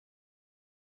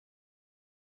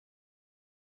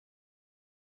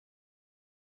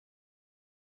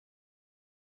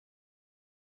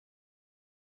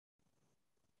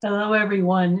Hello,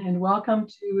 everyone, and welcome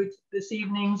to this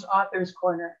evening's Authors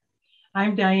Corner.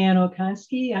 I'm Diane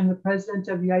Okonski. I'm the president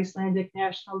of the Icelandic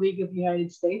National League of the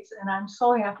United States, and I'm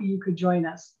so happy you could join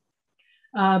us.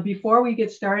 Before we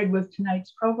get started with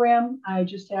tonight's program, I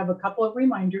just have a couple of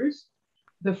reminders.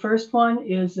 The first one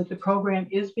is that the program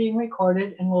is being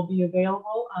recorded and will be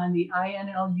available on the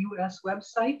INLUS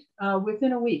website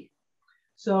within a week.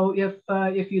 So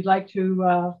if you'd like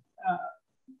to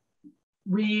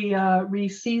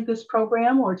see this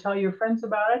program or tell your friends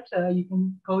about it, you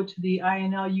can go to the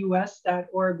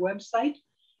inlus.org website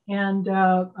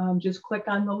and just click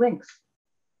on the links.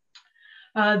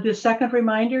 The second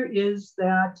reminder is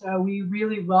that we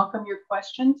really welcome your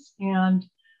questions, and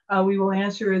we will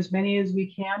answer as many as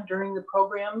we can during the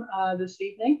program this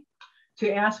evening.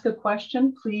 To ask a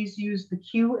question, please use the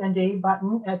Q&A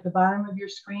button at the bottom of your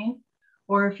screen.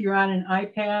 Or if you're on an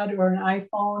iPad or an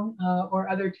iPhone or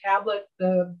other tablet,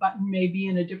 the button may be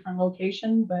in a different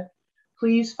location, but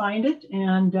please find it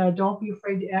and don't be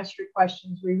afraid to ask your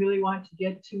questions. We really want to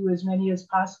get to as many as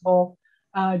possible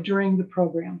during the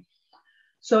program.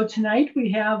 So tonight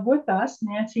we have with us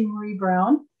Nancy Marie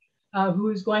Brown,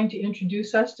 who is going to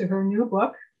introduce us to her new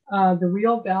book, The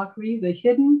Real Valkyrie, The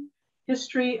Hidden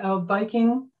History of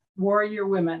Viking Warrior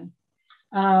Women.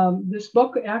 This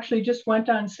book actually just went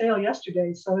on sale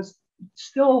yesterday, so it's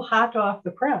still hot off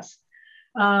the press.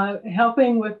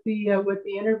 Helping with the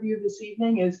interview this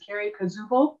evening is Carrie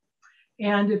Kazubel.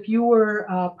 And if you were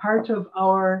part of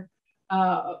our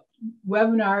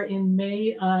webinar in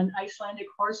May on Icelandic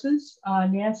horses,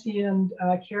 Nancy and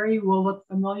Carrie will look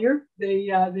familiar.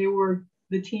 They were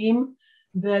the team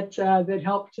that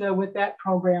helped with that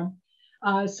program.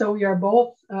 So we are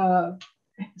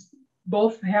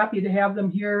both happy to have them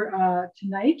here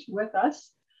tonight with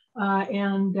us.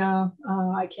 And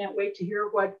I can't wait to hear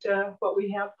what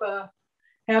we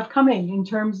have coming in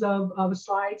terms of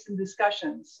slides and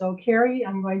discussions. So Carrie,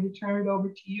 I'm going to turn it over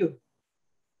to you.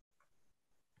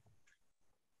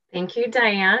 Thank you,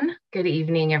 Diane. Good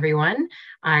evening, everyone.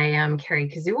 I am Carrie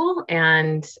Kazubel,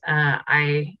 and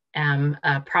I am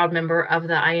a proud member of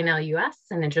the INLUS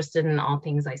and interested in all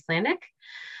things Icelandic.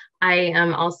 I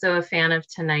am also a fan of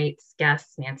tonight's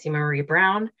guest, Nancy Marie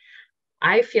Brown.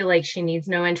 I feel like she needs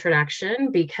no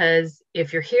introduction because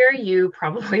if you're here, you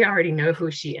probably already know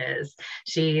who she is.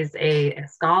 She's a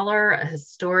scholar, a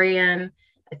historian,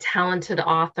 a talented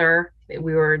author.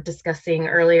 We were discussing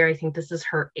earlier, I think this is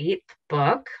her 8th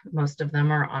book. Most of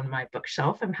them are on my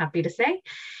bookshelf, I'm happy to say,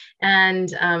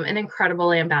 and an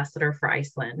incredible ambassador for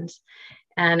Iceland.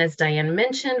 And as Diane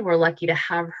mentioned, we're lucky to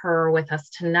have her with us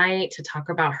tonight to talk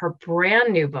about her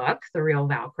brand new book, The Real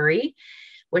Valkyrie,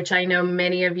 which I know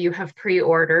many of you have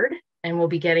pre-ordered and will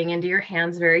be getting into your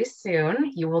hands very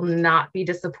soon. You will not be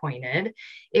disappointed.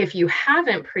 If you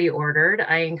haven't pre-ordered,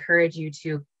 I encourage you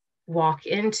to walk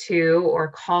into or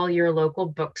call your local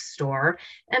bookstore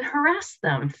and harass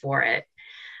them for it.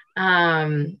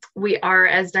 We are,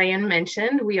 as Diane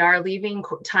mentioned, we are leaving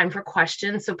time for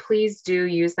questions. So please do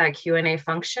use that Q&A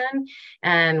function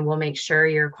and we'll make sure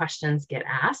your questions get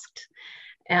asked.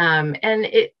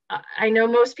 I know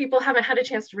most people haven't had a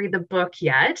chance to read the book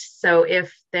yet. So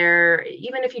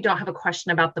even if you don't have a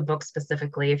question about the book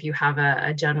specifically, if you have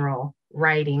a general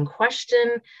writing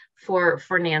question for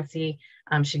Nancy,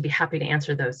 she'd be happy to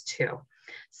answer those too.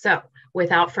 So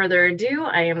without further ado,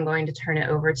 I am going to turn it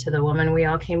over to the woman we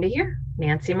all came to hear,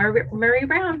 Nancy Marie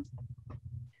Brown.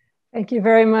 Thank you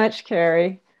very much,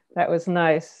 Carrie. That was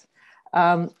nice.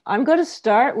 I'm going to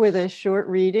start with a short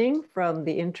reading from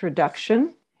the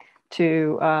introduction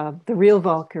to The Real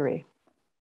Valkyrie.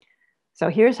 So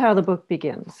here's how the book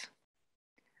begins.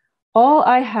 All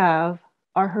I have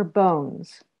are her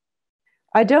bones.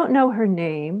 I don't know her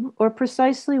name or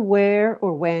precisely where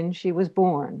or when she was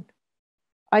born.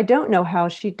 I don't know how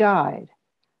she died,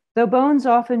 though bones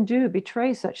often do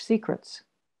betray such secrets.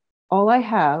 All I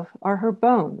have are her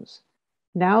bones,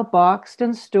 now boxed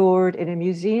and stored in a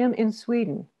museum in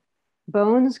Sweden,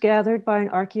 bones gathered by an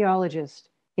archaeologist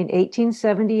in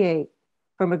 1878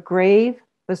 from a grave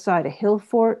beside a hill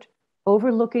fort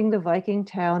overlooking the Viking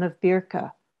town of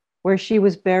Birka, where she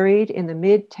was buried in the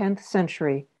mid-10th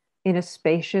century in a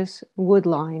spacious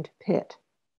wood-lined pit.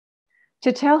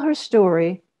 To tell her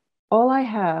story, all I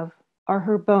have are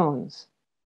her bones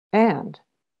and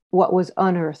what was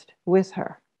unearthed with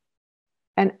her.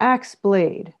 An axe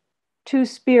blade, 2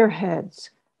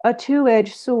 spearheads, a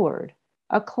 2-edged sword,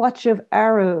 a clutch of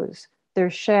arrows, their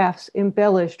shafts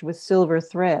embellished with silver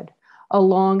thread, a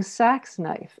long sax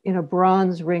knife in a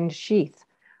bronze-ringed sheath,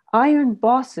 iron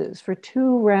bosses for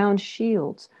 2 round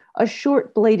shields, a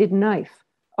short-bladed knife,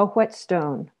 a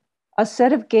whetstone, a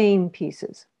set of game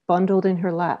pieces, bundled in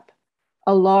her lap,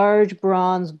 a large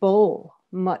bronze bowl,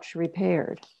 much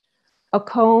repaired, a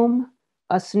comb,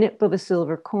 a snip of a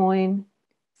silver coin,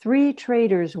 3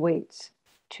 traders' weights,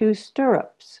 2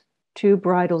 stirrups, 2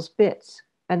 bridles bits,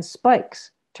 and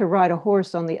spikes to ride a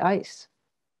horse on the ice,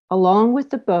 along with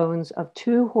the bones of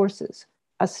 2 horses,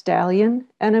 a stallion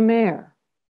and a mare.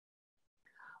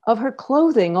 Of her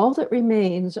clothing, all that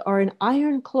remains are an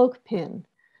iron cloak pin,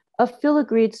 a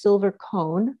filigreed silver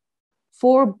cone,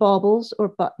 4 baubles or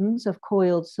buttons of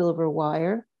coiled silver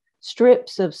wire,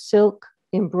 strips of silk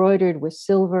embroidered with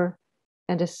silver,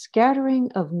 and a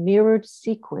scattering of mirrored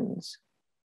sequins.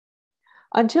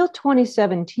 Until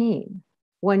 2017,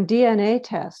 when DNA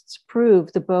tests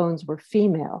proved the bones were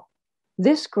female,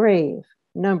 this grave,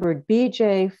 numbered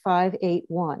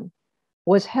BJ581,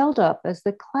 was held up as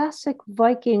the classic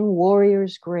Viking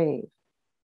warrior's grave.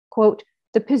 Quote,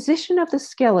 "The position of the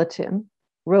skeleton,"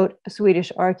 wrote a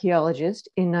Swedish archaeologist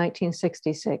in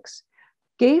 1966,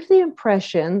 "gave the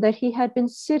impression that he had been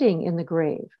sitting in the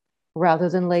grave rather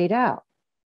than laid out.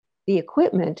 The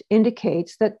equipment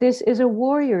indicates that this is a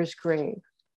warrior's grave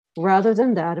rather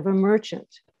than that of a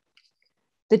merchant.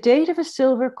 The date of a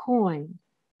silver coin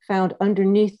found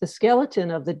underneath the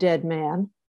skeleton of the dead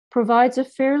man provides a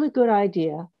fairly good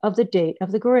idea of the date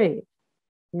of the grave,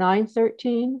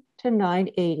 913 to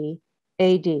 980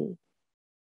 AD.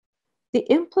 The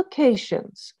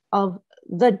implications of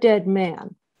the dead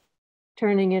man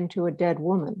turning into a dead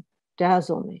woman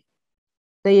dazzle me.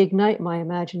 They ignite my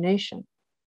imagination.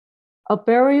 A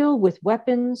burial with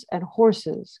weapons and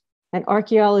horses, an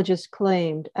archaeologist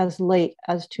claimed as late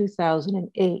as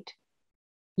 2008,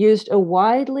 used a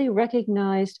widely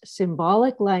recognized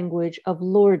symbolic language of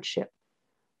lordship,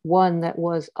 one that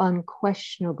was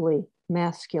unquestionably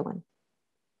masculine.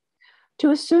 To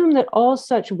assume that all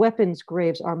such weapons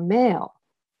graves are male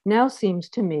now seems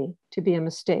to me to be a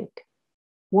mistake,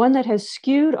 one that has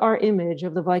skewed our image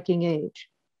of the Viking Age.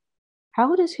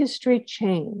 How does history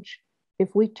change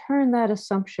if we turn that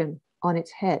assumption on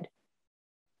its head?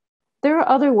 There are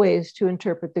other ways to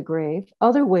interpret the grave,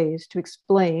 other ways to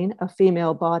explain a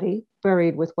female body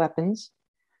buried with weapons,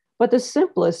 but the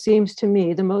simplest seems to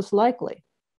me the most likely.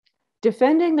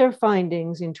 Defending their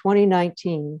findings in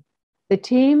 2019, the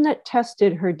team that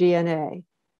tested her DNA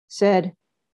said,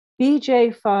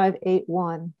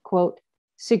 BJ581, quote,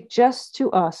 "suggests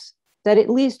to us that at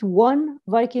least one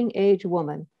Viking Age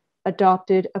woman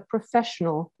adopted a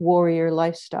professional warrior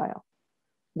lifestyle."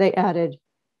 They added,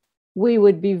 "We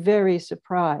would be very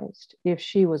surprised if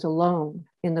she was alone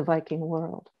in the Viking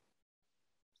world."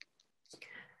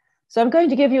 So I'm going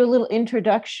to give you a little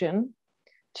introduction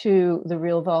to the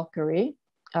real Valkyrie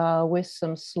with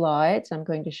some slides. I'm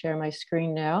going to share my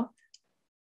screen now.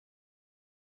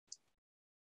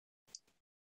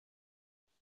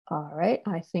 All right,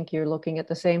 I think you're looking at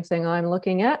the same thing I'm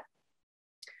looking at.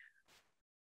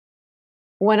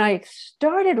 When I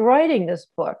started writing this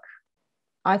book,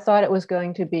 I thought it was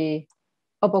going to be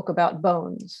a book about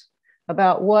bones,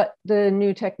 about what the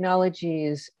new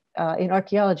technologies in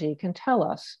archaeology can tell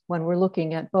us when we're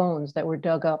looking at bones that were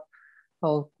dug up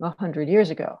 100 years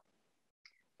ago.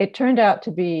 It turned out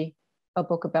to be a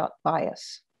book about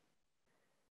bias.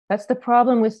 That's the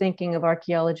problem with thinking of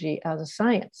archaeology as a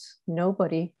science.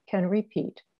 Nobody can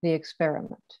repeat the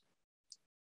experiment.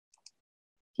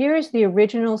 Here is the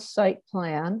original site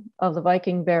plan of the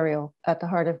Viking burial at the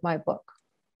heart of my book.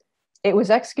 It was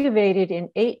excavated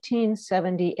in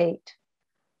 1878.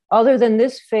 Other than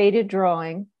this faded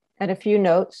drawing and a few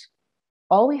notes,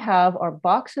 all we have are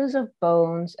boxes of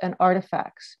bones and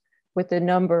artifacts with the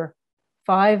number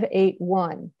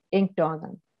 581 inked on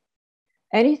them.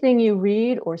 Anything you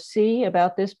read or see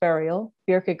about this burial,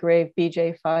 Birka grave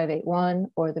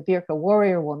BJ581 or the Birka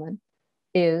warrior woman,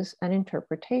 is an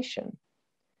interpretation,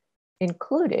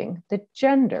 including the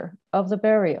gender of the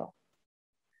burial.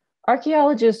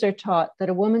 Archaeologists are taught that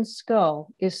a woman's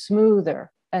skull is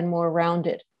smoother and more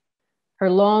rounded. Her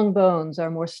long bones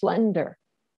are more slender.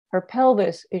 Her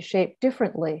pelvis is shaped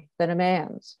differently than a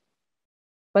man's.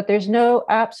 But there's no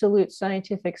absolute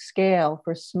scientific scale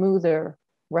for smoother,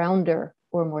 rounder,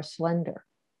 or more slender,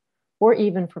 or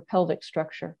even for pelvic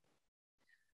structure.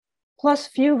 Plus,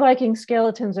 few Viking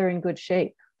skeletons are in good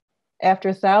shape. After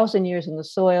 1,000 years in the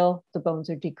soil, the bones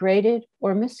are degraded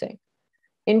or missing.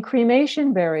 In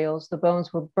cremation burials, the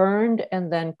bones were burned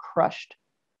and then crushed.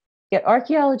 Yet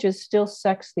archaeologists still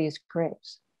sex these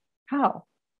graves. How?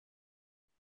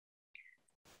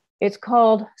 It's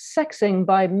called sexing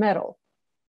by metal.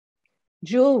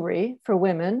 Jewelry for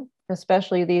women,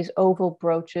 especially these oval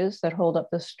brooches that hold up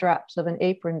the straps of an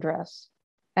apron dress,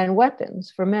 and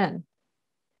weapons for men.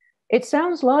 It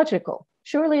sounds logical,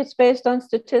 Surely it's based on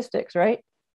statistics, right?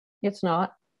 It's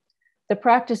not. The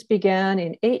practice began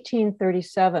in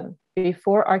 1837,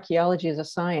 before archaeology as a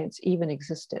science even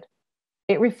existed.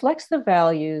 It reflects the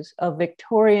values of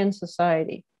Victorian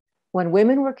society, when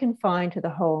women were confined to the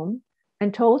home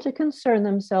and told to concern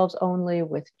themselves only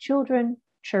with children,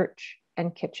 church,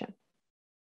 and kitchen.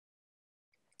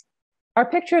 Our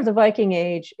picture of the Viking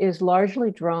Age is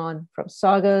largely drawn from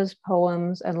sagas,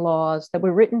 poems, and laws that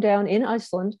were written down in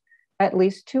Iceland at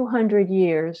least 200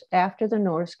 years after the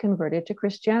Norse converted to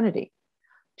Christianity,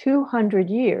 200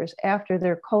 years after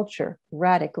their culture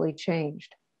radically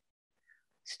changed.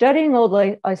 Studying Old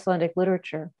Icelandic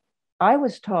literature, I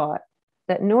was taught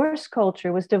that Norse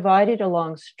culture was divided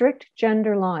along strict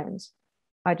gender lines.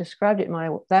 I described it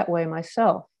that way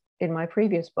myself in my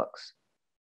previous books.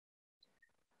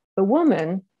 The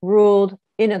woman ruled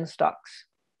innanstocks,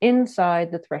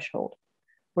 inside the threshold,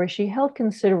 where she held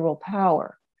considerable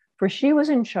power, for she was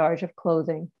in charge of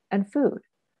clothing and food.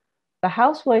 The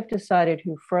housewife decided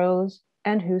who froze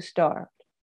and who starved.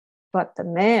 But the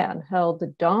man held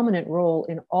the dominant role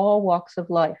in all walks of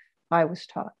life, I was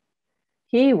taught.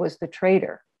 He was the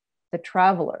trader, the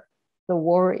traveler, the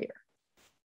warrior.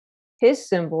 His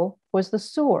symbol was the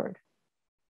sword.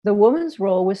 The woman's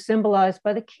role was symbolized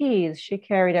by the keys she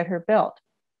carried at her belt,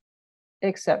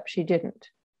 except she didn't.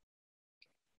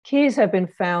 Keys have been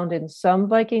found in some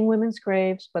Viking women's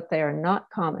graves, but they are not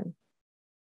common.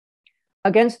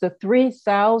 Against the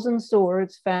 3,000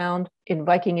 swords found in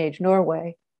Viking Age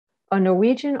Norway, a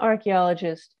Norwegian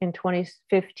archaeologist in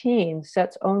 2015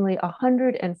 sets only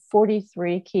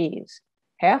 143 keys,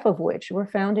 half of which were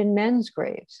found in men's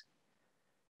graves.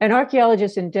 An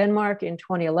archaeologist in Denmark in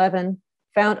 2011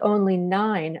 found only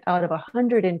 9 out of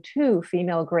 102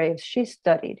 female graves she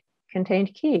studied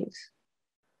contained keys.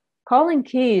 Calling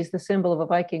keys the symbol of a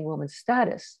Viking woman's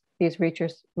status, these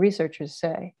researchers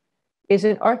say, is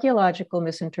an archaeological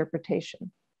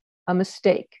misinterpretation, a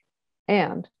mistake,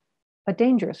 and a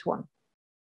dangerous one.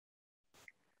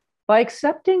 By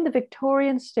accepting the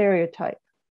Victorian stereotype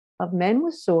of men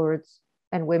with swords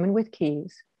and women with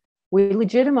keys, we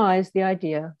legitimize the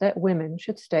idea that women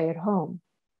should stay at home.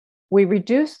 We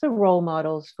reduce the role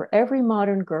models for every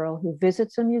modern girl who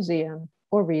visits a museum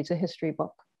or reads a history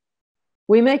book.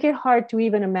 We make it hard to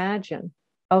even imagine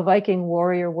a Viking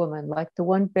warrior woman like the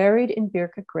one buried in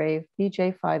Birka grave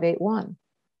BJ 581,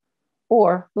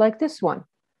 or like this one,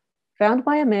 found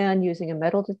by a man using a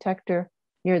metal detector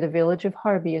near the village of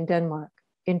Harby in Denmark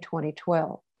in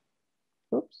 2012.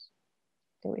 Oops,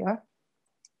 there we are.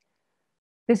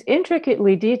 This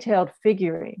intricately detailed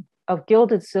figuring of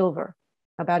gilded silver,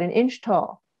 about 1 inch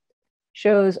tall,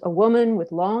 shows a woman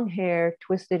with long hair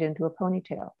twisted into a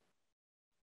ponytail.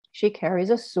 She carries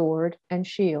a sword and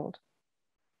shield.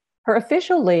 Her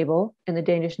official label in the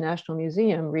Danish National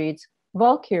Museum reads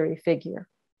Valkyrie figure.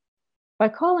 By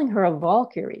calling her a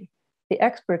Valkyrie, the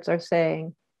experts are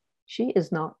saying she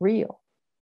is not real.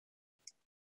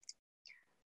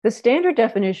 The standard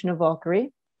definition of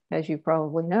Valkyrie, as you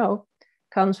probably know,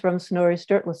 comes from Snorri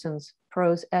Sturluson's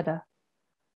Prose Edda.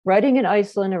 Writing in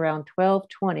Iceland around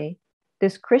 1220,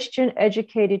 this Christian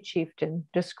educated chieftain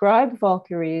described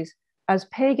Valkyries as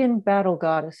pagan battle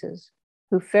goddesses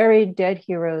who ferried dead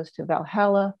heroes to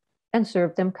Valhalla and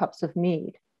served them cups of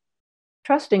mead.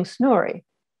 Trusting Snorri,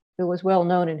 who was well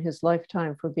known in his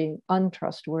lifetime for being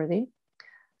untrustworthy,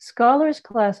 scholars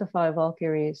classify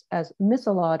Valkyries as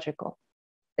mythological.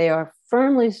 They are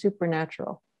firmly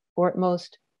supernatural, or at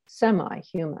most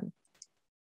semi-human.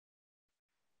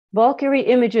 Valkyrie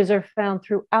images are found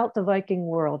throughout the Viking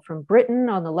world, from Britain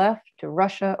on the left to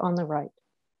Russia on the right.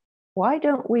 Why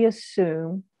don't we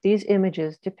assume these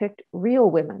images depict real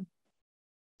women?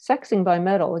 Sexing by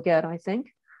metal again, I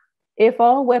think. If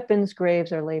all weapons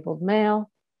graves are labeled male,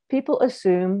 people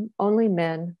assume only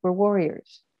men were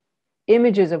warriors.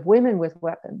 Images of women with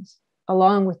weapons,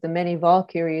 along with the many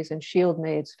Valkyries and shield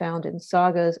maids found in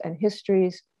sagas and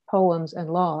histories, poems and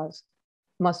laws,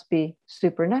 must be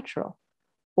supernatural,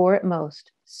 or at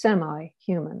most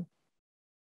semi-human.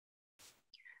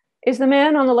 Is the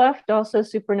man on the left also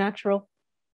supernatural?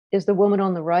 Is the woman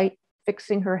on the right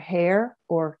fixing her hair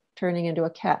or turning into a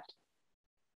cat?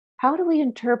 How do we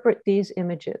interpret these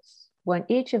images when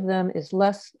each of them is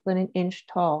less than 1 inch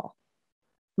tall?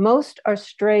 Most are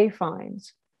stray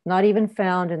finds, not even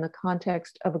found in the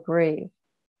context of a grave.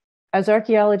 As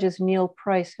archaeologist Neil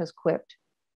Price has quipped,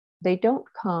 they don't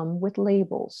come with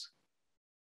labels.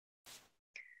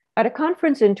 At a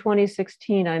conference in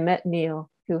 2016, I met Neil,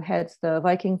 who heads the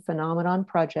Viking Phenomenon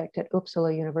Project at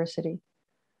Uppsala University.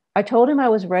 I told him I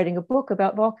was writing a book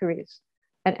about Valkyries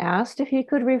and asked if he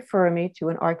could refer me to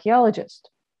an archaeologist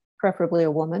preferably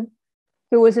a woman,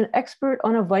 who was an expert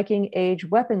on a Viking age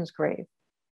weapons grave,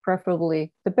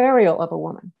 preferably the burial of a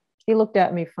woman. He looked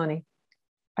at me funny.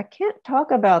 I can't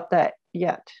talk about that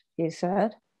yet, he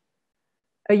said.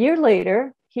 A year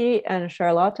later, he and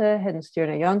Charlotte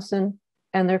Hedenstierna Janssen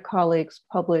and their colleagues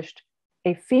published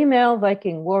A Female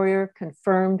Viking Warrior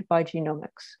Confirmed by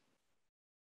Genomics.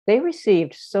 They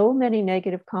received so many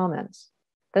negative comments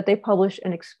that they published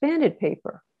an expanded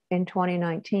paper in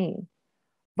 2019,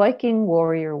 Viking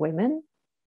Warrior Women,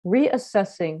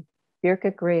 Reassessing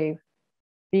Birka Grave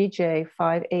BJ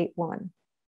 581.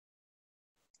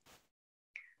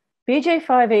 BJ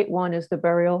 581 is the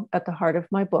burial at the heart of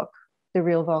my book, The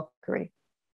Real Valkyrie.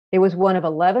 It was one of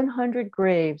 1,100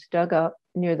 graves dug up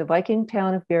near the Viking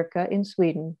town of Birka in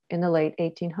Sweden in the late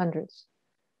 1800s.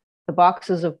 The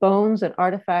boxes of bones and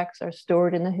artifacts are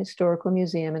stored in the Historical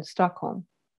Museum in Stockholm.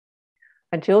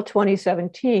 Until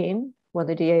 2017, when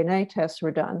the DNA tests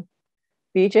were done,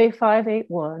 BJ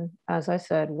 581, as I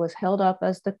said, was held up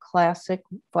as the classic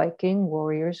Viking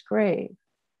warrior's grave.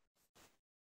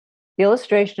 The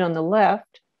illustration on the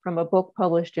left from a book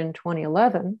published in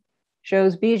 2011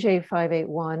 shows BJ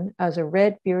 581 as a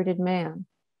red-bearded man.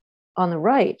 On the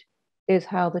right is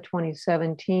how the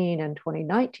 2017 and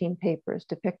 2019 papers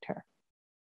depict her.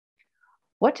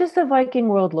 What does the Viking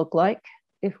world look like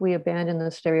if we abandon the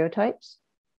stereotypes?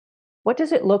 What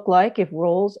does it look like if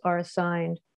roles are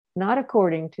assigned not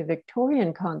according to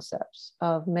Victorian concepts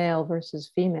of male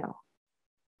versus female,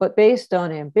 but based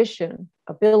on ambition,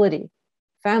 ability,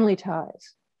 family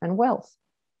ties, and wealth?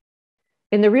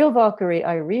 In The Real Valkyrie,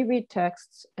 I reread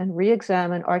texts and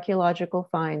re-examine archaeological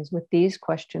finds with these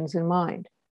questions in mind.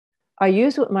 I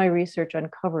use what my research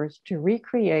uncovers to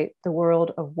recreate the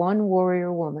world of one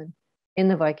warrior woman in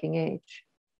the Viking Age.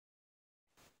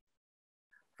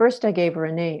 First, I gave her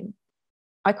a name.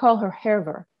 I call her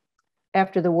Hervor,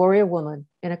 after the warrior woman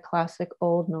in a classic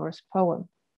Old Norse poem.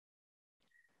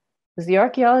 As the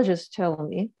archaeologists tell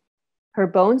me, her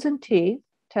bones and teeth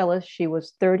tell us she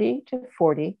was 30 to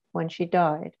 40 when she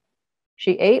died.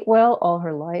 She ate well all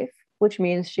her life, which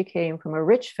means she came from a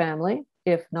rich family,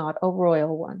 if not a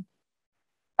royal one.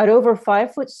 At over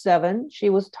 5'7", she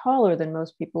was taller than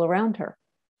most people around her.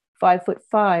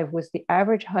 5'5" was the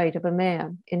average height of a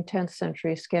man in 10th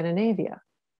century Scandinavia.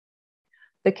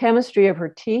 The chemistry of her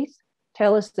teeth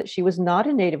tell us that she was not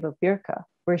a native of Birka,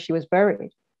 where she was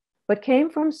buried, but came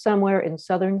from somewhere in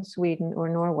southern Sweden or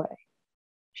Norway.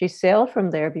 She sailed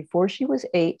from there before she was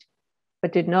 8,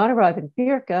 but did not arrive in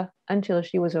Birka until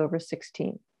she was over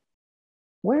 16.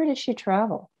 Where did she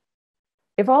travel?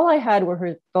 If all I had were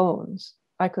her bones,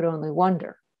 I could only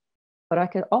wonder, but I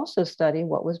could also study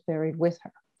what was buried with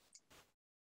her.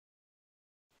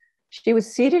 She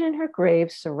was seated in her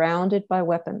grave, surrounded by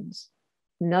weapons.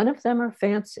 None of them are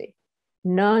fancy.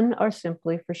 None are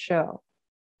simply for show.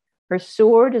 Her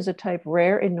sword is a type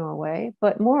rare in Norway,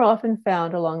 but more often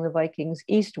found along the Vikings'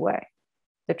 East Way,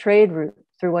 the trade route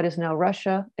through what is now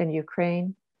Russia and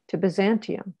Ukraine to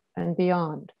Byzantium and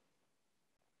beyond.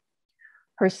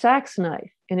 Her sax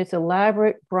knife, in its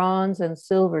elaborate bronze and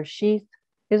silver sheath,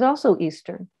 is also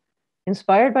Eastern,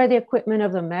 inspired by the equipment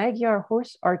of the Magyar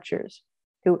horse archers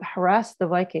who harassed the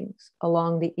Vikings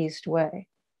along the East Way.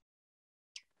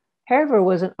 Hervor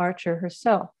was an archer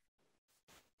herself.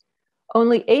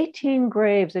 Only 18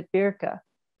 graves at Birka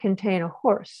contain a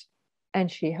horse, and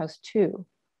she has 2,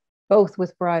 both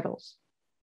with bridles.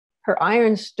 Her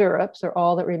iron stirrups are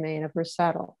all that remain of her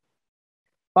saddle.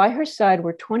 By her side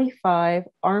were 25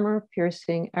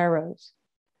 armor-piercing arrows.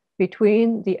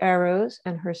 Between the arrows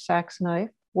and her sax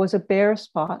knife was a bare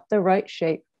spot, the right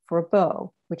shape for a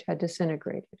bow, which had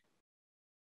disintegrated.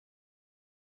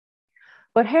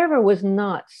 But Hervor was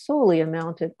not solely a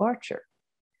mounted archer.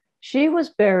 She was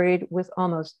buried with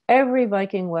almost every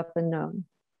Viking weapon known: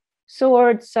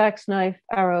 sword, sax knife,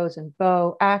 arrows and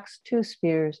bow, axe, 2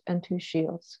 spears, and 2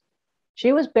 shields.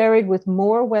 She was buried with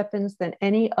more weapons than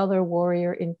any other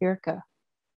warrior in Birka,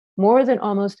 more than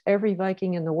almost every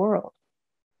Viking in the world.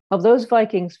 Of those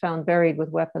Vikings found buried with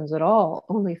weapons at all,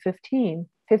 only 15%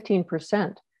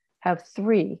 have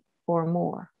 3 or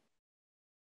more.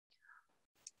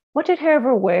 What did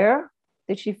Hervor wear?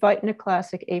 Did she fight in a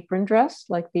classic apron dress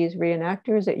like these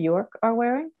reenactors at York are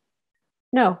wearing?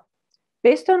 No.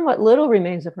 Based on what little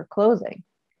remains of her clothing,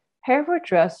 Hervor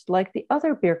dressed like the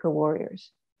other Birka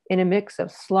warriors in a mix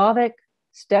of Slavic,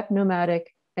 steppe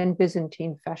nomadic, and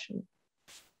Byzantine fashion.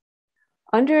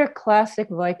 Under a classic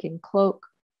Viking cloak,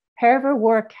 Hervor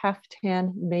wore a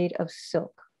caftan made of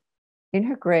silk. In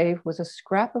her grave was a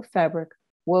scrap of fabric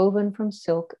woven from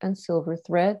silk and silver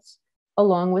threads,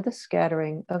 along with a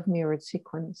scattering of mirrored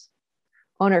sequins.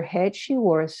 On her head, she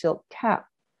wore a silk cap,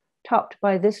 topped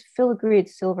by this filigreed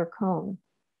silver cone.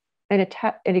 An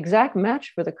exact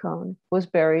match for the cone was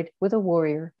buried with a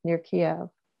warrior near Kiev.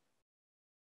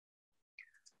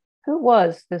 Who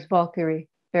was this Valkyrie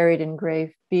buried in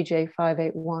grave BJ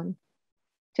 581?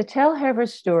 To tell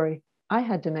Herver's story, I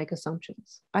had to make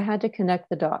assumptions. I had to connect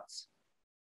the dots.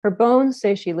 Her bones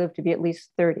say she lived to be at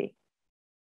least 30,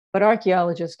 but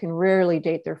archaeologists can rarely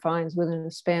date their finds within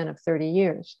a span of 30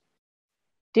 years.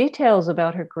 Details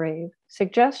about her grave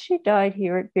suggest she died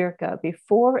here at Birka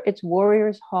before its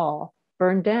warriors' hall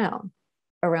burned down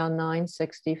around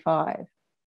 965.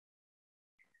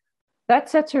 That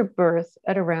sets her birth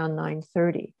at around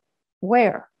 930.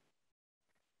 Where?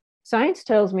 Science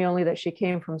tells me only that she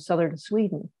came from southern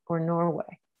Sweden or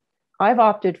Norway. I've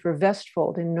opted for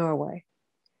Vestfold in Norway.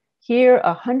 Here,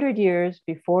 100 years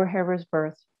before Herver's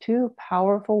birth, two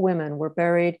powerful women were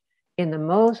buried in the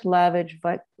most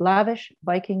lavish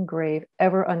Viking grave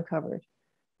ever uncovered,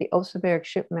 the Oseberg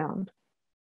ship mound.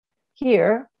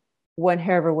 Here, when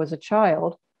Herver was a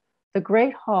child, the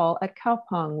great hall at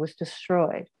Kaupang was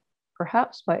destroyed,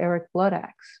 perhaps by Eric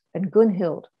Bloodaxe and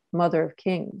Gunhild, mother of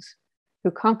kings, who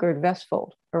conquered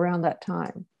Vestfold around that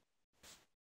time.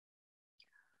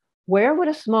 Where would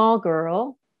a small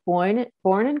girl born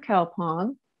in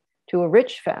Kaupang to a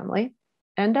rich family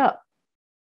end up?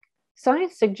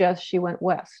 Science suggests she went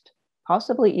west,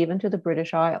 possibly even to the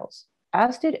British Isles,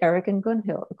 as did Eric and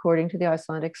Gunhild, according to the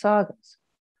Icelandic sagas.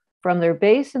 From their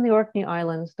base in the Orkney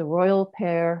Islands, the royal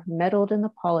pair meddled in the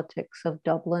politics of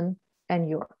Dublin and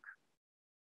York.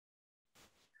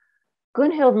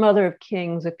 Gunhild, Mother of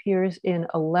Kings, appears in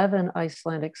 11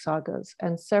 Icelandic sagas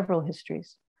and several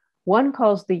histories. One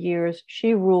calls the years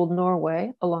she ruled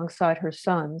Norway alongside her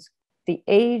sons the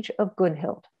Age of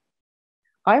Gunhild.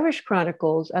 Irish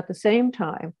chronicles at the same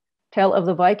time tell of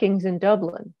the Vikings in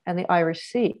Dublin and the Irish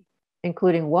Sea,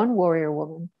 including one warrior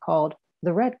woman called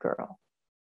the Red Girl.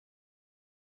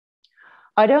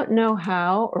 I don't know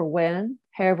how or when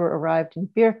Herver arrived in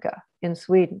Birka in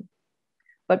Sweden,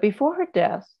 but before her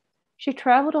death, she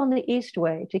traveled on the east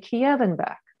way to Kiev and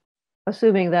back,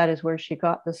 assuming that is where she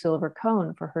got the silver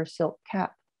cone for her silk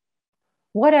cap.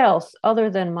 What else,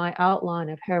 other than my outline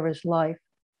of Herver's life,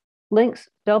 links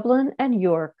Dublin and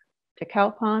York to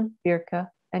Kaupang, Birka,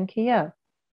 and Kiev?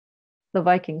 The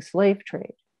Viking slave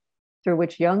trade, through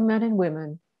which young men and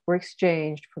women were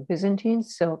exchanged for Byzantine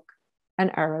silk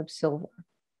and Arab silver.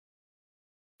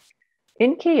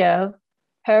 In Kiev,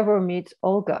 Herver meets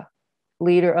Olga,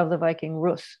 leader of the Viking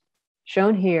Rus,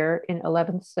 shown here in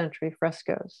 11th century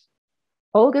frescoes.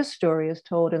 Olga's story is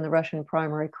told in the Russian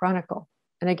Primary Chronicle.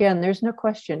 And again, there's no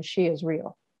question she is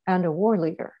real and a war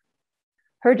leader.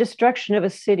 Her destruction of a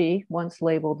city once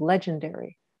labeled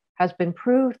legendary has been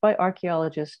proved by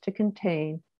archaeologists to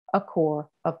contain a core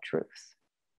of truth.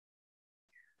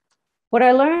 What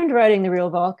I learned writing The Real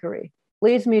Valkyrie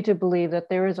leads me to believe that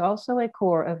there is also a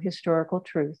core of historical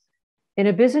truth in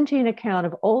a Byzantine account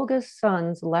of Olga's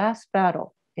son's last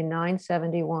battle in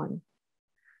 971.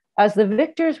 As the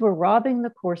victors were robbing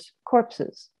the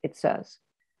corpses, it says,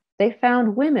 they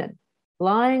found women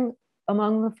lying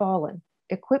among the fallen,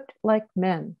 equipped like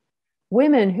men,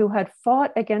 women who had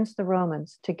fought against the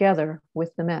Romans together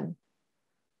with the men.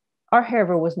 Our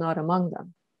Herver was not among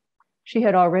them. She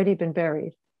had already been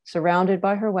buried, surrounded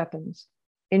by her weapons,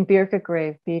 in Birka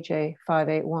grave BJ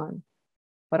 581.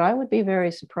 But I would be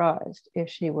very surprised if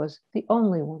she was the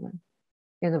only woman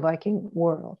in the Viking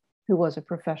world who was a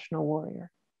professional warrior.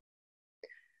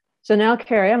 So now,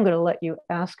 Carrie, I'm going to let you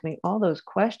ask me all those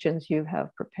questions you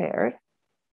have prepared.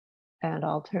 And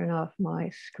I'll turn off my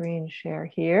screen share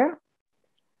here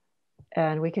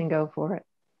and we can go for it.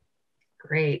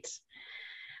 Great.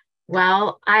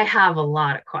 Well, I have a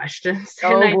lot of questions.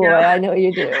 Oh boy, I know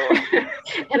you do.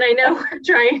 And I know we're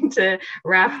trying to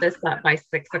wrap this up by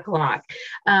 6 o'clock.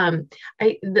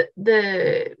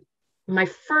 My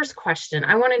first question,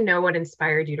 I want to know what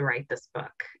inspired you to write this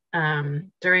book.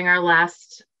 During our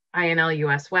last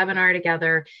INLUS webinar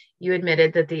together, you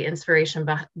admitted that the inspiration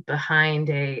behind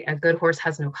a good horse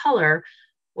has no color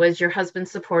was your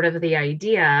husband's support of the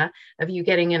idea of you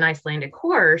getting an Icelandic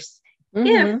horse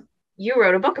if you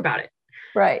wrote a book about it.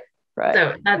 Right.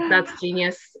 So that's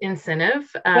genius incentive.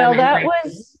 Well,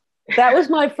 that was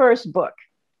my first book,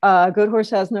 Good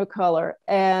Horse Has No Color.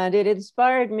 And it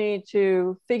inspired me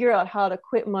to figure out how to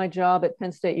quit my job at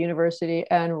Penn State University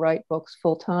and write books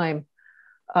full time.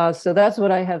 So that's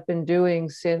what I have been doing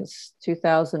since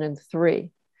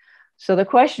 2003. So the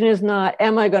question is not,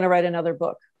 am I going to write another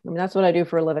book? I mean, that's what I do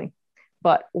for a living.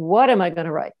 But what am I going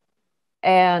to write?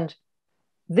 And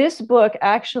this book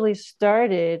actually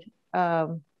started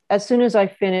as soon as I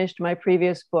finished my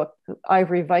previous book,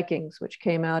 Ivory Vikings, which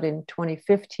came out in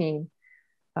 2015,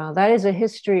 that is a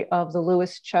history of the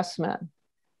Lewis chessmen.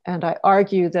 And I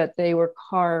argue that they were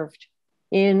carved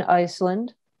in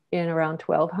Iceland in around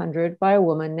 1200 by a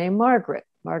woman named Margaret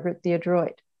the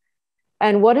Adroit.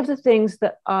 And one of the things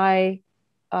that I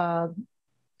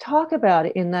talk about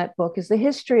in that book is the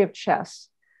history of chess.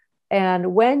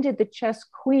 And when did the chess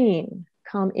queen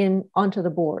come in onto the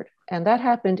board? And that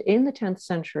happened in the 10th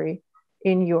century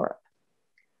in Europe.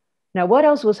 Now, what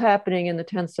else was happening in the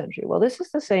 10th century? Well, this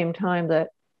is the same time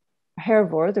that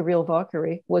Hervor, the real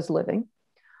Valkyrie, was living.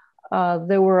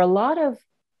 There were a lot of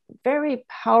very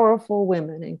powerful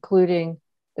women, including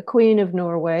the Queen of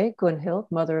Norway, Gunhild,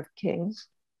 Mother of Kings.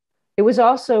 It was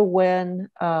also when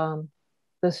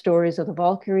the stories of the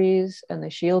Valkyries and the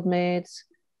Shield Maids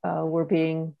were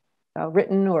being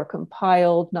written or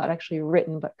compiled, not actually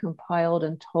written, but compiled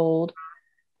and told.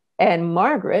 And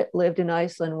Margaret lived in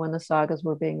Iceland when the sagas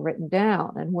were being written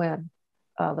down and when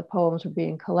the poems were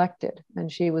being collected. And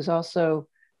she was also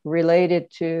related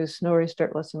to Snorri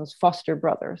Sturluson's foster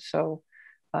brother. So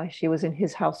she was in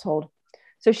his household.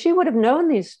 So she would have known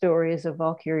these stories of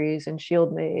Valkyries and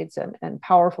shield maids and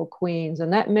powerful queens.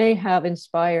 And that may have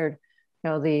inspired,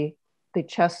 the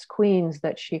chess queens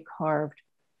that she carved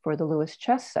for the Lewis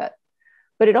chess set.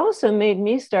 But it also made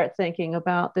me start thinking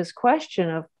about this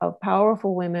question of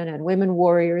powerful women and women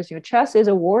warriors. Chess is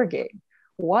a war game.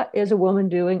 What is a woman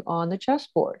doing on the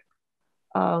chessboard?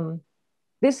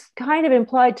 This kind of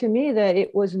implied to me that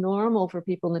it was normal for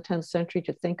people in the 10th century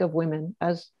to think of women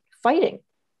as fighting.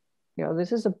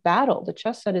 This is a battle. The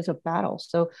chess set is a battle.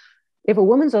 So if a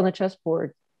woman's on the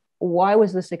chessboard, why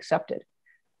was this accepted?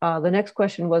 The next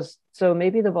question was, so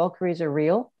maybe the Valkyries are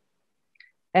real?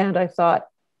 And I thought,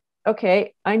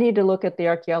 okay, I need to look at the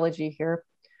archaeology here.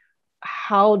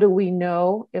 How do we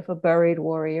know if a buried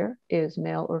warrior is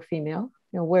male or female?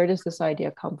 Where does this idea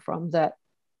come from that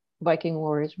Viking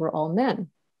warriors were all men?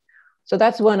 So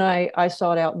that's when I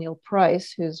sought out Neil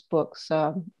Price, whose books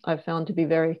I found to be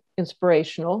very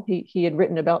inspirational. He had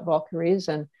written about Valkyries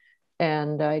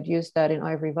and I'd used that in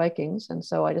Ivory Vikings. And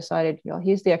so I decided,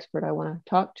 he's the expert I want to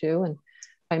talk to. And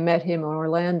I met him in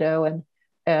Orlando and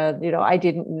I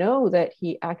didn't know that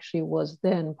he actually was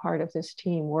then part of this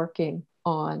team working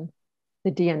on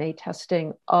the DNA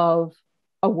testing of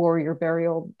a warrior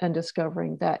burial and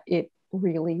discovering that it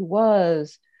really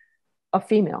was a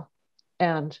female.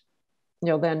 And,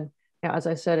 then, as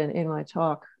I said in my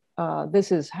talk,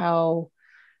 this is how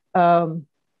the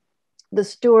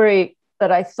story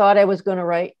that I thought I was going to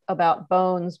write about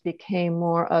bones became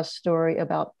more a story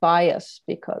about bias,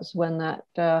 because when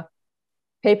that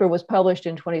paper was published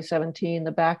in 2017,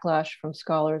 the backlash from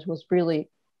scholars was really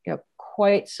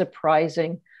quite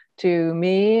surprising to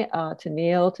me, to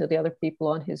Neil, to the other people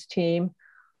on his team,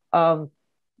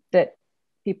 that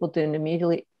people didn't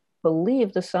immediately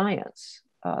believe the science.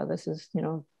 This is,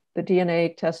 the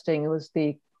DNA testing was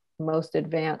the most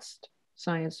advanced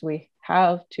science we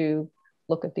have to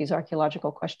look at these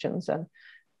archaeological questions, and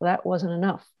that wasn't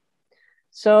enough.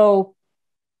 So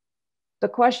the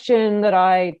question that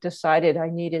I decided I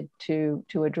needed to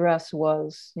address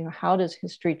was, how does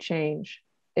history change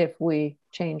if we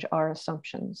change our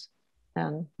assumptions?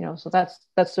 And so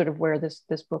that's sort of where this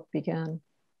book began.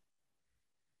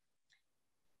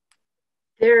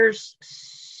 There's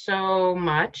so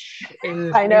much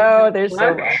in I know there's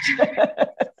so much.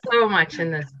 So much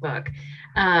in this book.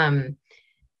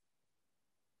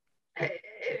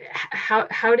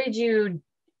 How did you,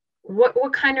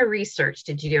 what kind of research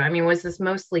did you do? I mean, was this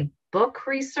mostly book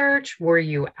research? Were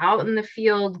you out in the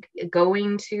field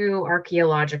going to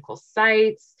archaeological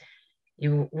sites?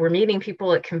 You were meeting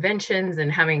people at conventions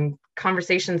and having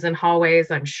conversations in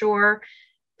hallways, I'm sure,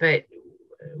 but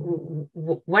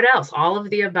what else? All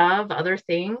of the above, other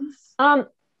things?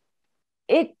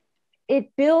 It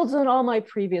builds on all my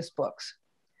previous books.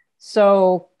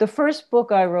 So the first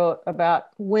book I wrote about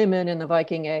women in the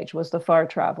Viking Age was The Far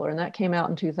Traveler, and that came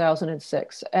out in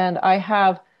 2006. And I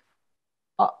have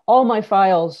all my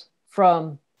files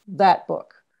from that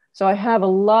book. So I have a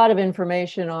lot of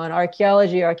information on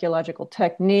archaeology, archaeological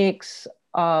techniques,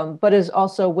 but as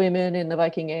also women in the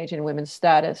Viking Age and women's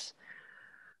status.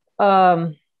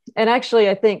 And actually,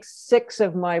 I think 6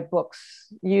 of my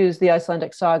books use the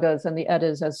Icelandic sagas and the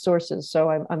Eddas as sources. So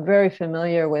I'm very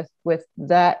familiar with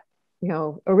that,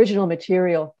 original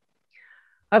material.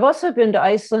 I've also been to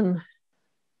Iceland,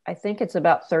 I think it's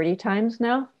about 30 times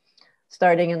now,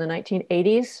 starting in the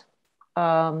 1980s.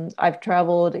 I've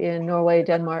traveled in Norway,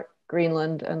 Denmark,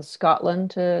 Greenland, and Scotland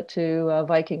to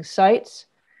Viking sites.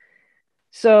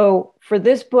 So for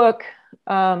this book,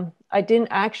 I didn't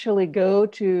actually go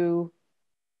to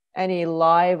any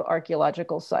live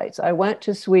archaeological sites. I went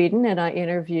to Sweden and I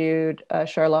interviewed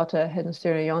Charlotta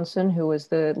Hedenstierna Jonsson, who was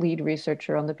the lead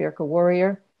researcher on the Birka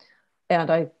warrior. And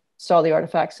I saw the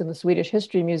artifacts in the Swedish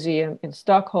History Museum in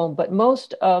Stockholm, but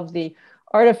most of the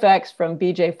artifacts from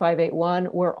BJ 581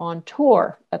 were on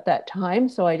tour at that time,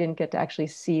 so I didn't get to actually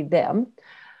see them.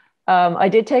 I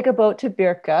did take a boat to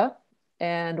Birka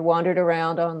and wandered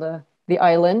around on the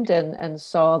island and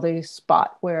saw the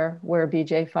spot where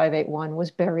BJ 581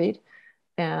 was buried,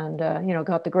 and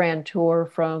got the grand tour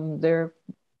from their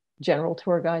general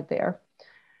tour guide there.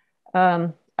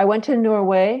 I went to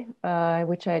Norway,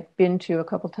 which I'd been to a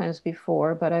couple times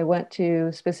before, but I went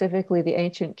to specifically the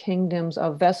ancient kingdoms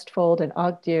of Vestfold and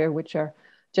Agder, which are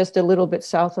just a little bit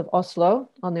south of Oslo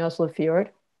on the Oslo Fjord.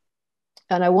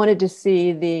 And I wanted to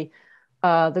see the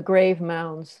grave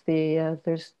mounds.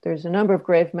 There's a number of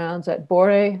grave mounds at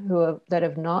Borre that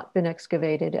have not been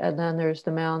excavated, and then there's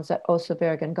the mounds at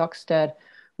Oseberg and Gokstad,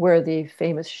 where the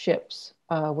famous ships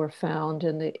were found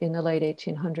in the late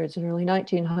 1800s and early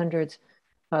 1900s.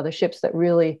 The ships that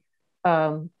really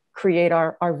create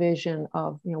our vision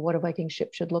of what a Viking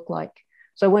ship should look like.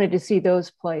 So I wanted to see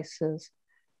those places.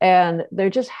 And there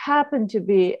just happened to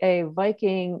be a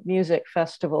Viking music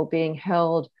festival being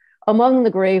held among the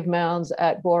grave mounds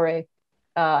at Borre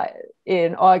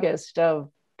in August of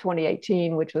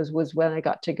 2018, which was when I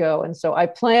got to go. And so I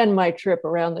planned my trip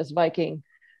around this Viking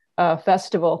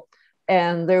festival.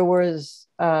 And there was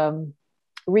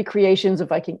recreations of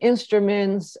Viking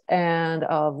instruments and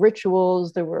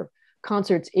rituals. There were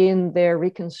concerts in their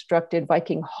reconstructed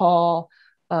Viking hall.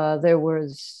 There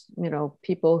was,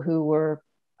 people who were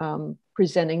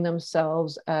presenting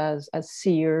themselves as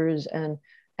seers and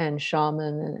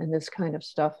shaman and this kind of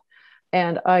stuff.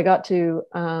 And I got to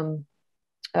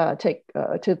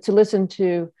listen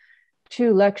to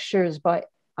 2 lectures by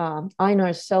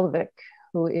Einar Selvik,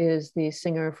 who is the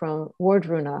singer from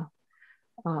Wardruna,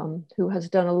 who has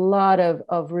done a lot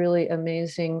of really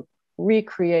amazing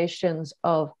recreations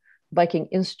of Viking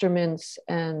instruments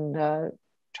and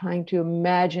trying to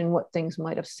imagine what things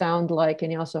might have sounded like.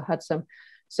 And he also had some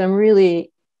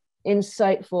really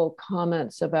insightful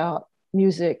comments about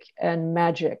music and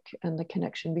magic and the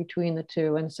connection between the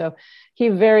two. And so he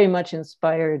very much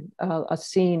inspired a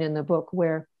scene in the book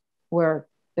where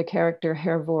the character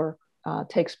Hervor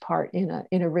takes part in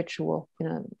a ritual,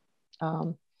 in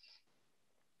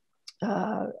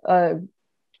a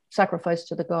sacrifice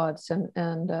to the gods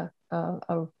and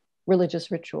a religious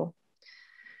ritual.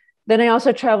 Then I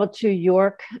also traveled to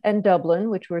York and Dublin,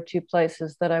 which were 2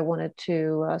 places that I wanted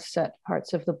to set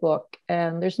parts of the book.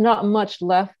 And there's not much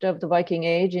left of the Viking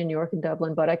Age in York and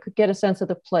Dublin, but I could get a sense of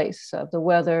the place, of the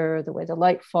weather, the way the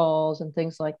light falls and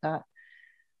things like that.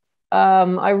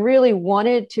 I really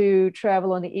wanted to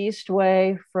travel on the east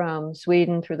way from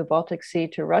Sweden through the Baltic Sea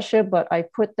to Russia, but I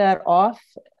put that off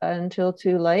until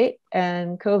too late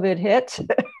and COVID hit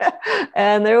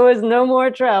and there was no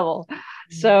more travel.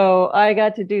 So I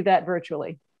got to do that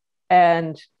virtually.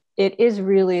 And it is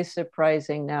really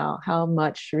surprising now how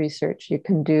much research you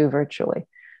can do virtually.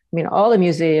 I mean, all the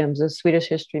museums, the Swedish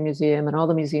History Museum and all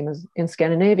the museums in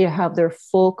Scandinavia have their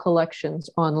full collections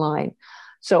online.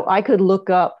 So I could look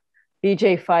up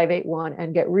BJ 581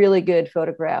 and get really good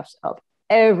photographs of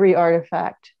every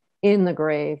artifact in the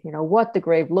grave, what the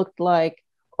grave looked like,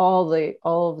 all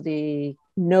of the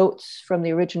notes from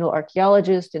the original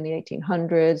archaeologist in the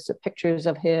 1800s, the pictures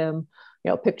of him,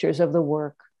 pictures of the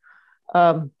work.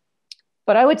 But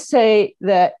I would say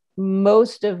that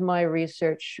most of my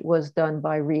research was done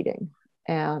by reading.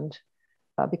 And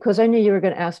because I knew you were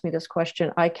going to ask me this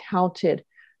question, I counted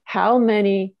how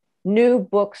many new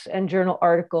books and journal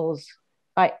articles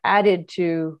I added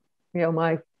to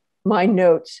my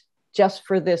notes just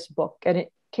for this book. And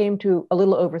it came to a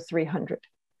little over 300.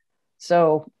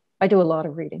 So I do a lot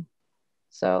of reading.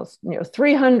 So,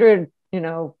 300,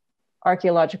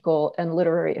 archaeological and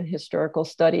literary and historical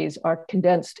studies are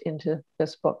condensed into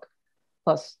this book,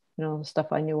 plus, the stuff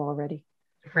I knew already.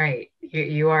 Right.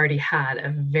 You already had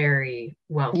a very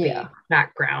wealthy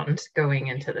background going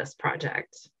into this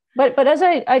project. But as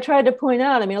I tried to point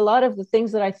out, a lot of the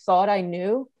things that I thought I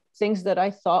knew, things that I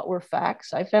thought were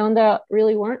facts, I found out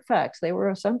really weren't facts. They were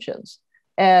assumptions.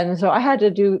 And so I had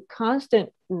to do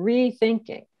constant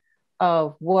rethinking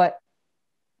of what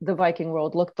the Viking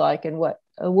world looked like and what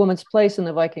a woman's place in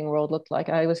the Viking world looked like.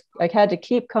 I had to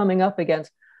keep coming up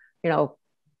against,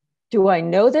 do I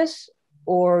know this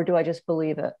or do I just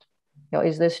believe it?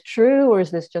 Is this true or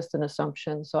is this just an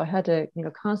assumption? So I had to,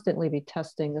 constantly be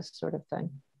testing this sort of thing.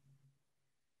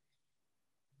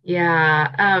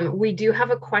 Yeah, we do have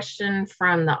a question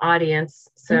from the audience,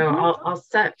 so I'll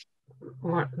set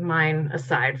mine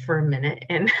aside for a minute.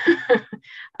 And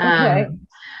Okay.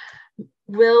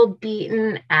 Will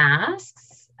Beaton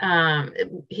asks,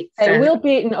 he Hey, says, Will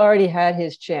Beaton already had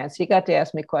his chance. He got to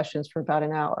ask me questions for about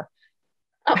an hour.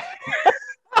 oh,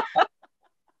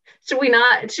 should we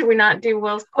not do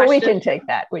Will's question? Oh, we can take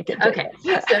that. We can take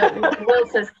that. So Will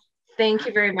says, thank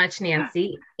you very much,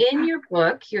 Nancy. In your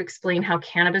book, you explain how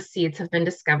cannabis seeds have been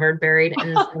discovered buried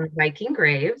in some Viking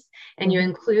graves, and you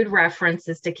include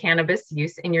references to cannabis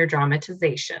use in your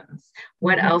dramatizations.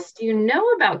 What else do you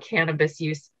know about cannabis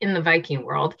use in the Viking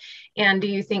world? And do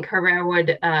you think Herrera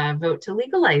would vote to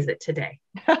legalize it today?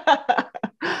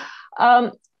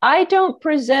 I don't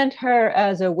present her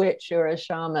as a witch or a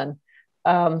shaman.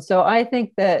 So I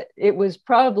think that it was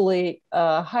probably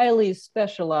highly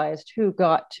specialized who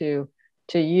got to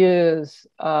use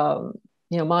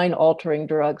mind-altering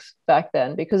drugs back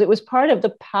then, because it was part of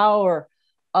the power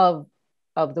of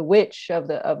the witch, of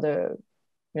the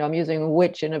I'm using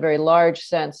witch in a very large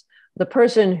sense, the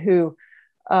person who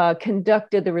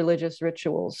conducted the religious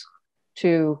rituals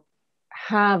to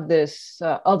have this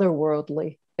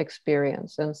otherworldly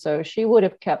experience. And so she would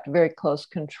have kept very close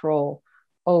control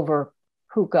over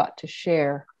who got to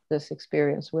share this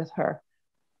experience with her.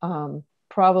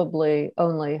 Probably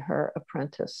only her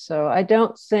apprentice. So I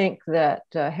don't think that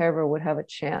Herrera would have a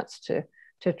chance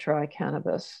to try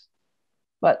cannabis.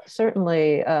 But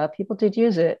certainly people did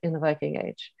use it in the Viking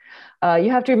Age.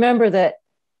 You have to remember that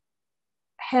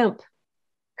hemp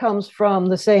comes from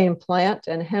the same plant,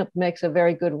 and hemp makes a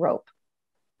very good rope.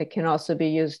 It can also be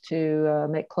used to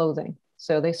make clothing.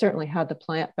 So they certainly had the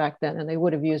plant back then, and they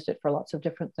would have used it for lots of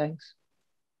different things.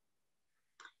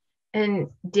 And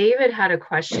David had a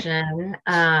question.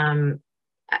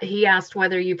 He asked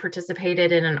whether you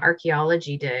participated in an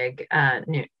archaeology dig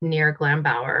near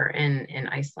Glambauer in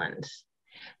Iceland.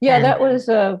 Yeah, and that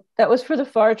was for the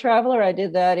Far Traveler. I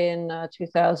did that in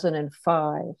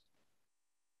 2005.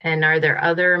 And are there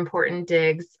other important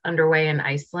digs underway in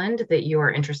Iceland that you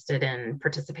are interested in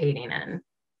participating in?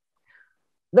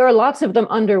 There are lots of them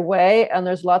underway, and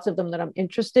there's lots of them that I'm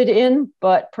interested in,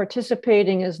 but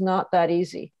participating is not that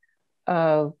easy.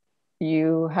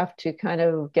 You have to kind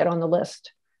of get on the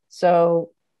list.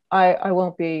 So I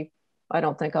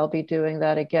don't think I'll be doing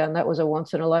that again. That was a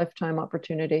once in a lifetime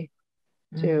opportunity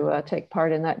to take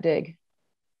part in that dig.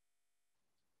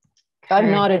 Okay.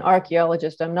 I'm not an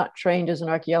archaeologist. I'm not trained as an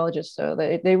archaeologist, so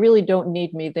they really don't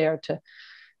need me there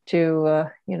to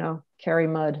carry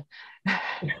mud.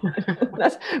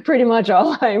 That's pretty much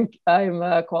all I'm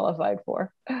qualified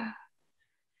for.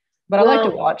 But I like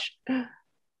to watch.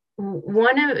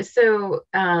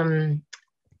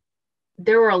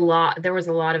 There was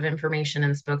a lot of information in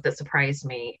this book that surprised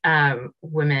me.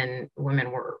 Women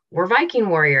were Viking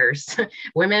warriors.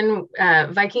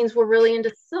 Vikings were really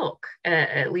into silk,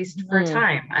 at least for a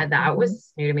time. That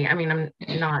was new to me. I mean, I'm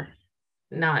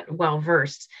not well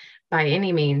versed by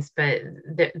any means, but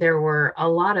there were a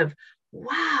lot of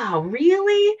wow,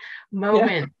 really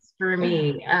moments for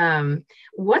me.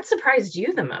 What surprised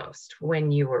you the most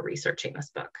when you were researching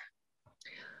this book?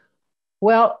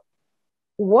 Well,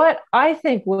 what I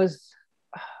think was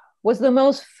the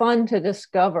most fun to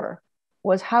discover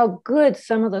was how good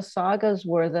some of the sagas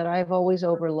were that I've always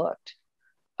overlooked.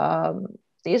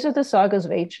 These are the sagas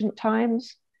of ancient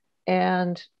times.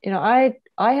 And, I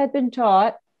had been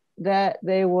taught that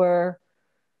they were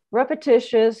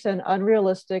repetitious and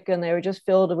unrealistic, and they were just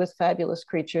filled with fabulous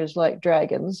creatures like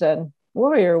dragons and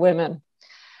warrior women.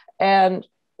 And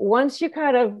once you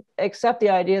kind of accept the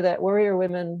idea that warrior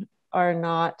women are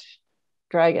not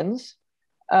dragons,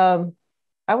 I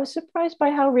was surprised by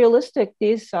how realistic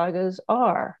these sagas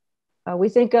are. We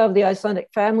think of the Icelandic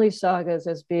family sagas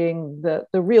as being the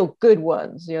real good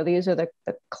ones. These are the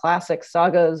classic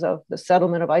sagas of the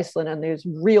settlement of Iceland, and there's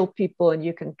real people and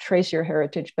you can trace your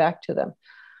heritage back to them.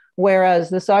 Whereas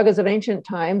the sagas of ancient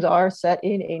times are set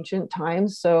in ancient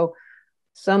times. So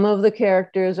some of the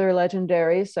characters are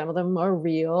legendary, some of them are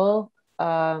real.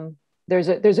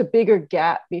 There's a bigger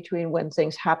gap between when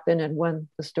things happen and when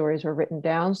the stories were written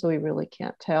down, so we really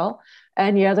can't tell.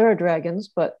 And yeah, there are dragons,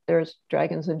 but there's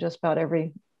dragons in just about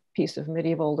every piece of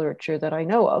medieval literature that I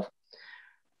know of.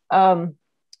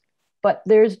 But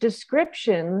there's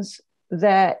descriptions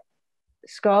that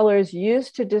scholars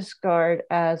used to discard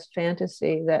as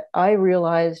fantasy that I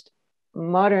realized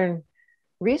modern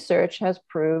research has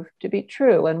proved to be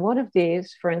true. And one of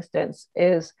these, for instance,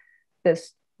 is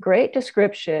this great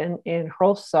description in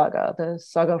Hrolf's saga, the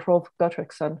saga of Hrolf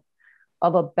Gottfridsson,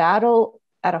 of a battle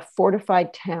at a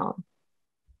fortified town.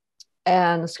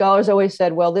 And scholars always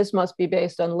said, well, this must be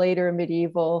based on later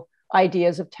medieval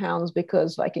ideas of towns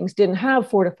because Vikings didn't have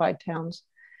fortified towns.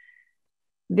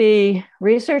 The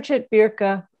research at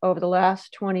Birka over the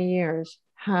last 20 years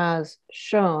has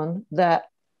shown that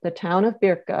the town of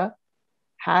Birka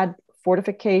had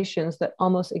fortifications that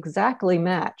almost exactly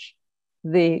match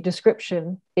the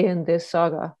description in this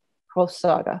saga, Hrolf's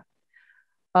saga.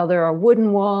 There are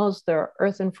wooden walls, there are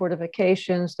earthen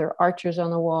fortifications, there are archers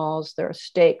on the walls, there are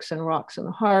stakes and rocks in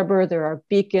the harbor, there are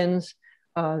beacons,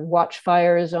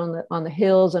 watchfires on the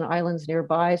hills and islands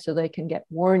nearby so they can get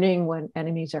warning when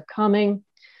enemies are coming.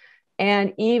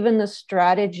 And even the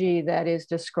strategy that is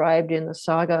described in the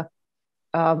saga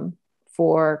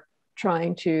for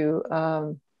trying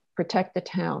to protect the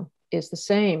town is the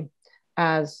same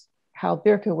as how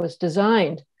Birka was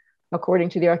designed, according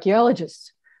to the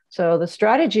archaeologists. So the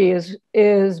strategy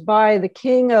is by the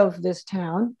king of this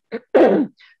town,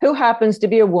 who happens to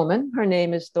be a woman. Her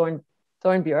name is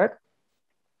Thornbjörg.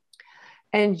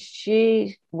 And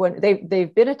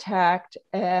they've been attacked,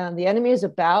 and the enemy is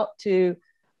about to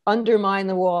undermine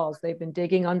the walls. They've been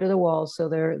digging under the walls, so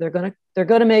they're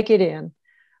gonna make it in.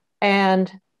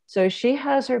 And so she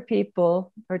has her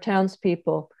people, her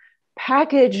townspeople,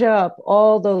 package up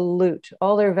all the loot,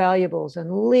 all their valuables,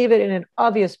 and leave it in an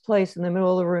obvious place in the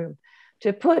middle of the room,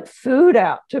 to put food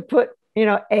out, to put,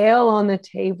 ale on the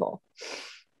table.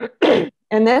 And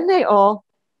then they all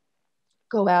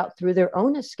go out through their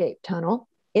own escape tunnel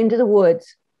into the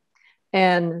woods.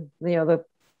 And,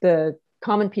 the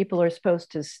common people are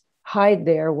supposed to hide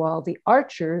there while the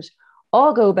archers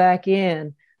all go back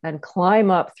in and climb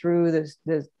up through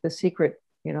the secret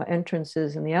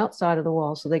entrances in the outside of the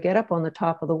wall. So they get up on the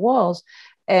top of the walls,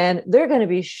 and they're going to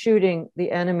be shooting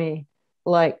the enemy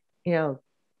like,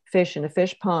 fish in a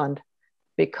fish pond,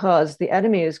 because the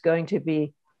enemy is going to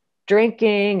be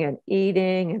drinking and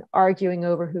eating and arguing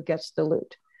over who gets the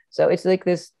loot. So it's like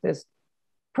this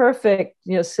perfect,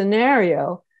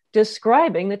 scenario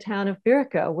describing the town of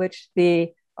Birka, which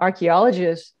the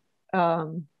archaeologists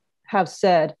have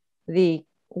said the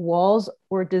walls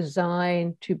were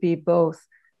designed to be both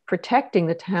protecting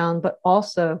the town, but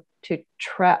also to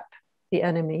trap the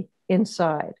enemy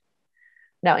inside.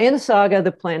 Now, in the saga,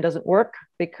 the plan doesn't work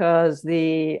because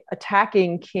the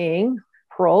attacking king,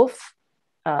 Hrolf,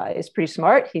 is pretty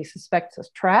smart. He suspects a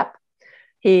trap.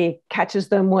 He catches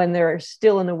them when they're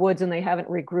still in the woods and they haven't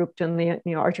regrouped, and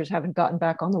the archers haven't gotten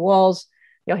back on the walls.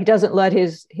 He doesn't let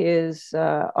his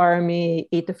army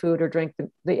eat the food or drink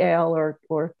the ale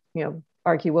or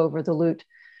argue over the loot.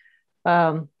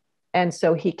 And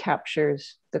so he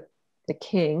captures the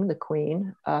king, the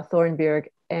queen, Thornbjörg,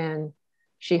 and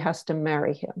she has to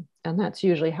marry him. And that's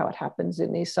usually how it happens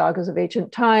in these sagas of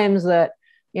ancient times, that,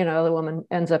 the woman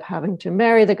ends up having to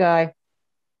marry the guy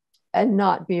and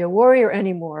not be a warrior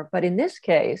anymore. But in this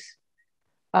case,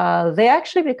 they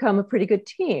actually become a pretty good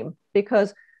team,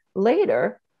 because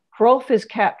later Hrolf is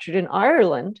captured in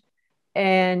Ireland,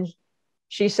 and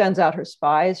she sends out her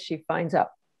spies. She finds out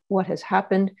what has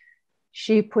happened.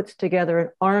 She puts together an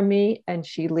army, and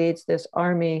she leads this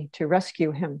army to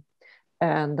rescue him.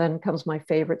 And then comes my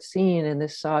favorite scene in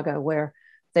this saga, where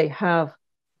they have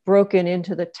broken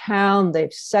into the town,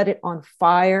 they've set it on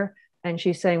fire, and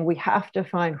she's saying, we have to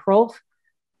find Hrolf.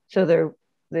 So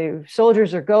the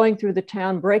soldiers are going through the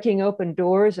town, breaking open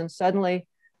doors, and suddenly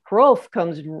Hrolf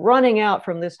comes running out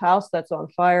from this house that's on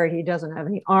fire. He doesn't have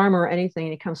any armor or anything,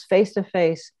 and he comes face to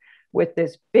face with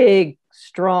this big,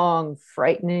 strong,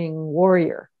 frightening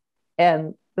warrior.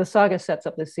 And the saga sets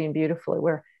up this scene beautifully,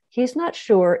 where he's not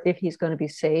sure if he's going to be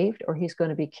saved or he's going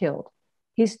to be killed.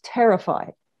 He's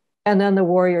terrified. And then the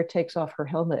warrior takes off her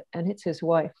helmet, and it's his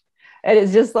wife. And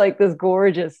it's just like this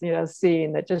gorgeous,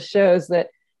 scene that just shows that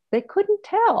they couldn't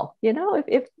tell.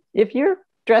 If you're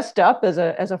dressed up as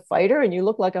a fighter and you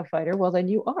look like a fighter, well, then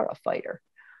you are a fighter.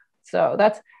 So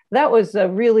that was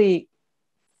really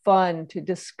fun to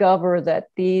discover that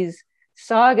these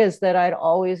sagas that I'd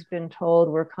always been told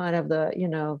were kind of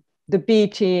the B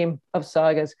team of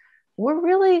sagas were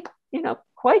really,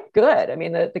 quite good. I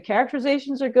mean, the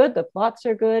characterizations are good, the plots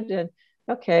are good, and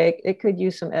okay, it could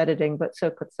use some editing, but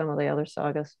so could some of the other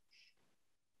sagas.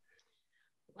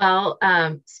 Well,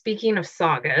 speaking of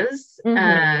sagas,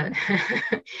 in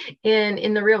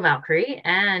the Real Valkyrie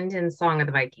and in Song of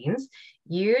the Vikings,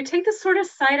 you take this sort of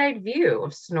side-eyed view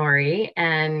of Snorri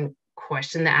and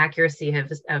question the accuracy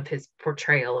of his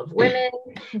portrayal of women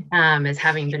as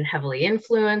having been heavily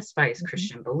influenced by his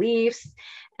Christian beliefs.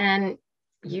 And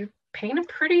you paint a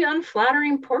pretty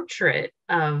unflattering portrait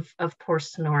of poor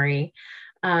Snorri.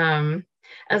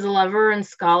 As a lover and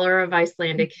scholar of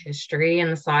Icelandic history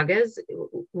and the sagas,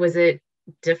 was it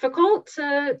difficult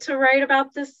to write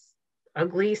about this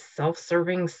ugly,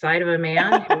 self-serving side of a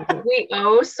man who we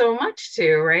owe so much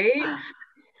to, right?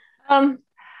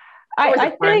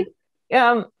 I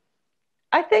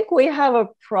think we have a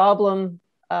problem,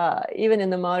 even in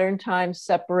the modern times,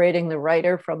 separating the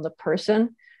writer from the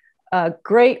person.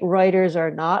 Great writers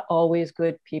are not always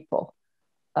good people.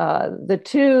 The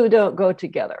two don't go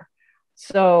together.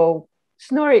 So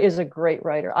Snorri is a great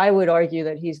writer. I would argue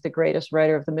that he's the greatest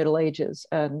writer of the Middle Ages.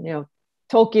 And,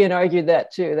 Tolkien argued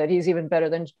that too, that he's even better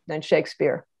than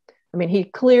Shakespeare. I mean, he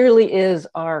clearly is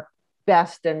our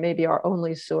best and maybe our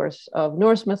only source of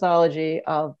Norse mythology,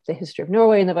 of the history of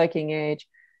Norway in the Viking Age.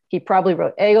 He probably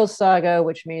wrote Egil's saga,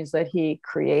 which means that he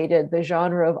created the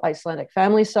genre of Icelandic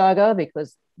family saga,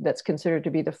 because that's considered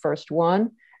to be the first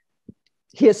one.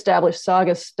 He established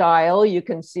saga style. You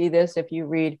can see this if you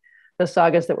read the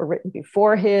sagas that were written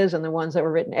before his and the ones that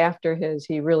were written after his.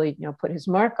 He really, put his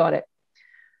mark on it.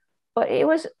 But he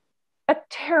was a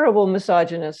terrible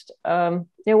misogynist. When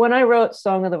I wrote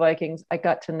Song of the Vikings, I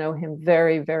got to know him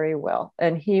very, very well.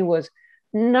 And he was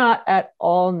not at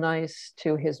all nice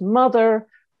to his mother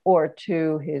or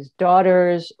to his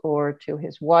daughters or to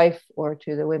his wife or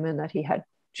to the women that he had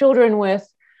children with.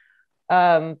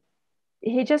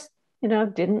 He just,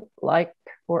 didn't like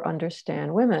or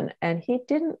understand women. And he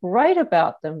didn't write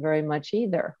about them very much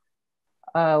either.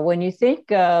 When you think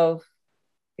of,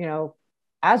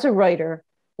 as a writer,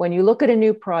 when you look at a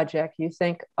new project, you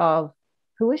think of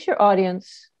who is your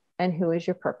audience and who is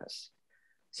your purpose.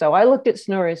 So I looked at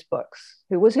Snorri's books.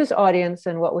 Who was his audience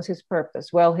and what was his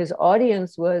purpose? Well, his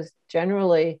audience was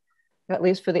generally, at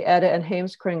least for the Edda and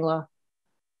Heimskringla,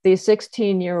 the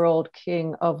 16-year-old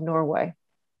king of Norway,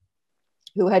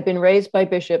 who had been raised by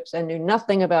bishops and knew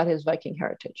nothing about his Viking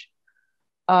heritage.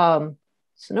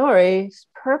 Snorri's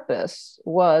purpose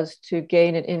was to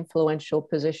gain an influential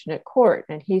position at court,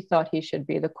 and he thought he should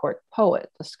be the court poet,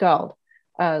 the skald,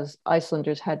 as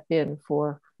Icelanders had been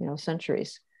for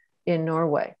centuries in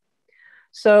Norway.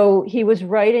 So he was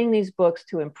writing these books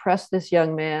to impress this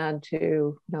young man,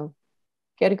 to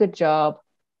get a good job,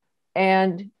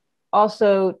 and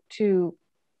also to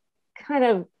kind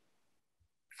of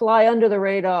fly under the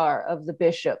radar of the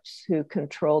bishops who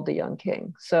controlled the young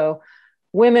king. So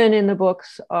women in the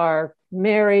books are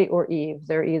Mary or Eve.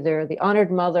 They're either the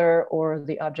honored mother or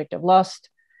the object of lust.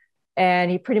 And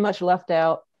he pretty much left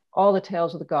out all the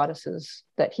tales of the goddesses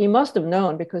that he must have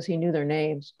known because he knew their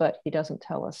names, but he doesn't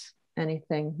tell us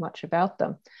anything much about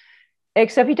them,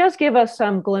 except he does give us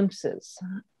some glimpses.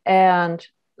 And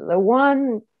the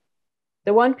one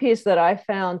piece that I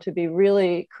found to be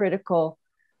really critical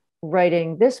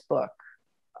writing this book,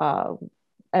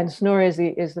 and Snorri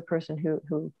is the person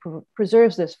who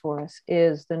preserves this for us,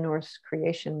 is the Norse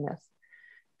creation myth.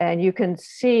 And you can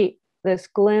see this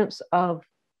glimpse of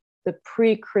the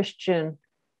pre-Christian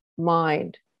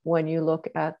mind when you look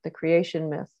at the creation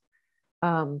myth.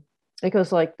 It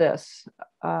goes like this.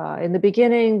 In the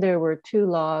beginning, there were two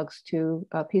logs, two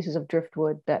pieces of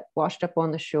driftwood that washed up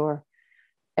on the shore.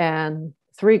 And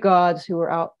three gods who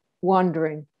were out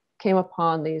wandering came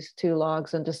upon these two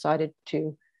logs and decided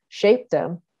to shape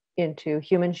them into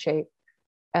human shape.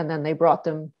 And then they brought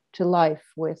them to life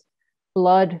with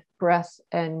blood, breath,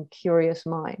 and curious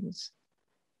minds.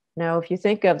 Now, if you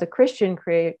think of the Christian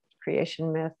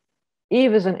creation myth,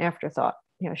 Eve is an afterthought.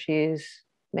 She's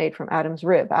made from Adam's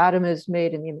rib. Adam is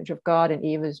made in the image of God, and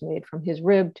Eve is made from his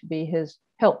rib to be his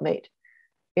helpmate.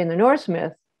 In the Norse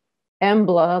myth,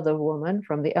 Embla, the woman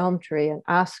from the elm tree, and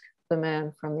Ask, the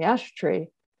man from the ash tree,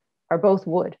 are both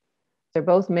wood. They're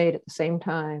both made at the same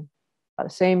time by the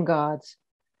same gods.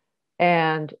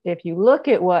 And if you look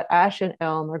at what ash and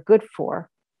elm are good for,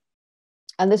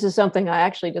 and this is something I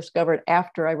actually discovered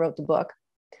after I wrote the book,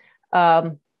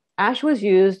 ash was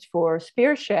used for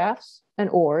spear shafts and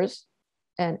oars,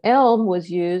 and elm was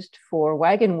used for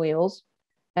wagon wheels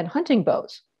and hunting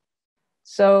bows.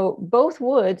 So both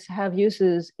woods have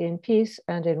uses in peace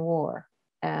and in war.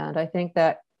 And I think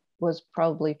that was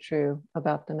probably true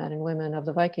about the men and women of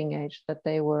the Viking Age, that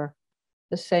they were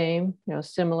the same,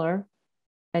 similar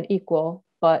and equal,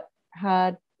 but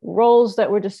had roles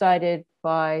that were decided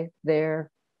by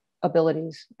their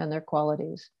abilities and their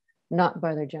qualities, not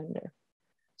by their gender.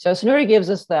 So Snorri gives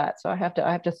us that. So I have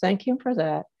to thank him for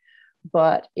that.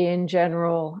 But in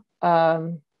general,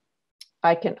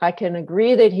 I can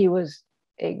agree that he was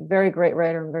a very great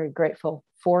writer. I'm very grateful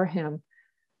for him,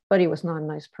 but he was not a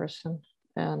nice person.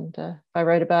 And if I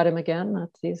write about him again,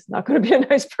 he's not going to be a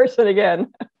nice person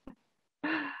again.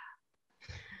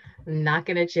 Not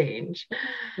going to change.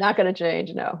 Not going to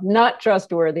change, no. Not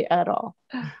trustworthy at all.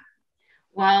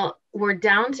 Well, we're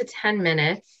down to 10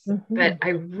 minutes, but I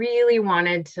really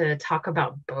wanted to talk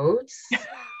about boats.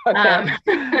 Okay.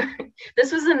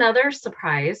 This was another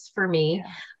surprise for me.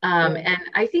 And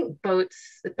I think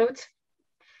boats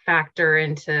factor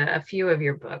into a few of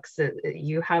your books.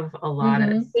 You have a lot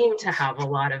of, seem to have a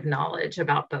lot of knowledge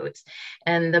about boats.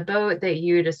 And the boat that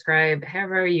you describe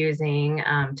Hera using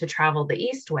to travel the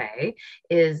East Way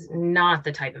is not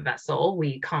the type of vessel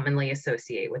we commonly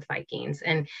associate with Vikings.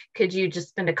 And could you just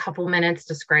spend a couple minutes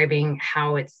describing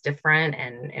how it's different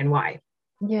and why?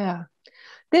 Yeah.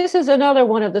 This is another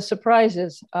one of the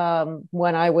surprises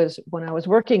when I was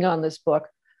working on this book.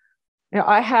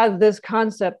 I had this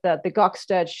concept that the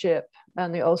Gokstad ship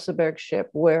and the Oseberg ship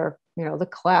were, the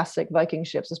classic Viking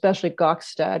ships, especially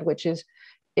Gokstad, which is,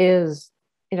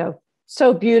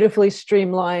 so beautifully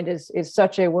streamlined, is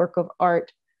such a work of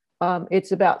art.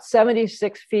 It's about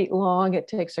 76 feet long. It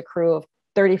takes a crew of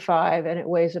 35 and it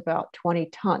weighs about 20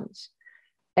 tons.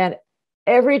 And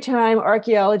every time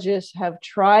archaeologists have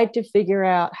tried to figure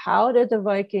out how did the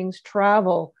Vikings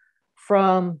travel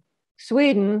from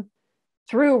Sweden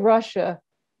through Russia,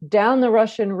 down the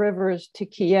Russian rivers to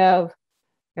Kiev,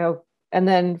 and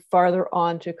then farther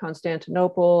on to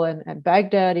Constantinople and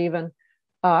Baghdad even.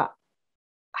 How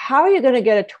are you going to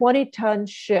get a 20-ton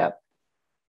ship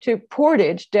to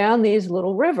portage down these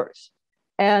little rivers?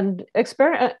 And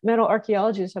experimental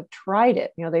archaeologists have tried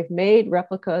it. They've made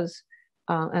replicas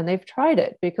and they've tried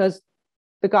it because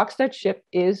the Gokstad ship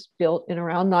is built in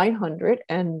around 900,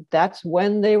 and that's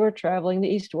when they were traveling the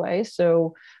East Way.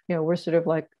 So, we're sort of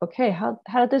like, okay, how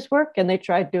did this work? And they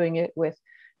tried doing it with,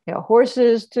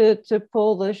 horses to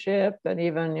pull the ship, and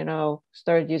even,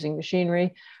 started using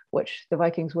machinery, which the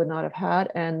Vikings would not have had.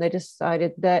 And they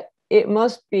decided that it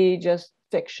must be just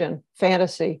fiction,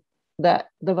 fantasy, that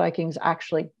the Vikings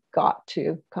actually got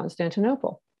to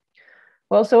Constantinople.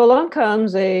 Well, so along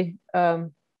comes a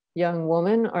young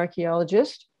woman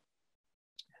archaeologist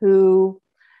who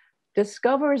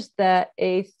discovers that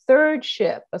a third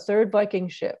Viking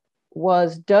ship,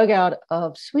 was dug out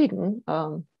of Sweden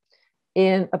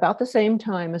in about the same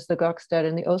time as the Gokstad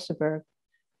and the Oseberg,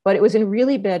 but it was in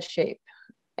really bad shape.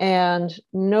 And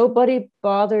nobody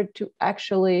bothered to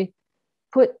actually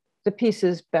put the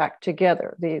pieces back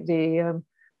together. The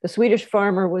Swedish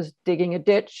farmer was digging a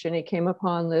ditch and he came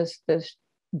upon this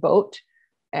boat,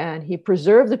 and he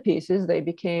preserved the pieces. They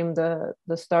became the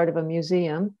start of a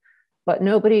museum, but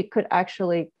nobody could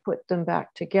actually put them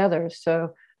back together.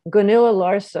 So Gunilla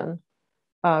Larsson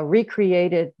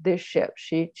recreated this ship.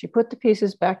 She put the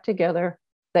pieces back together,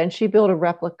 then she built a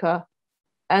replica,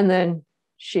 and then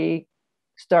she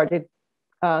started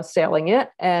sailing it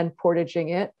and portaging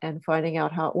it and finding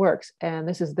out how it works. And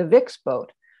this is the Vix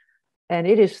boat. And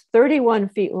it is 31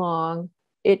 feet long.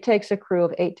 It takes a crew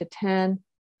of 8 to 10.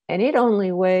 And it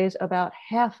only weighs about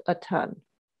half a ton.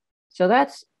 So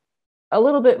that's a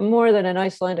little bit more than an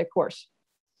Icelandic horse.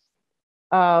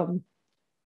 20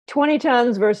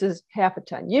 tons versus half a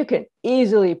ton. You can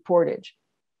easily portage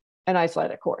an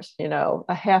Icelandic horse,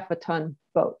 a half a ton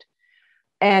boat.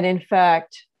 And in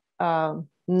fact,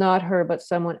 not her, but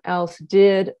someone else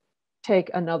did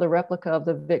take another replica of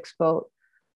the Vix boat,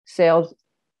 sailed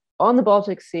on the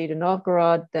Baltic Sea to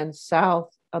Novgorod, then south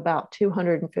about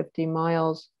 250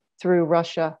 miles through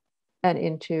Russia and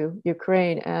into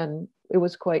Ukraine. And it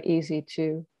was quite easy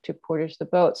to portage the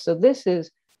boat. So this is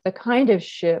the kind of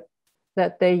ship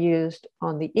that they used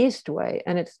on the East Way.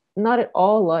 And it's not at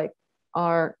all like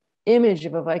our image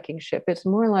of a Viking ship. It's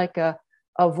more like a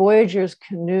voyager's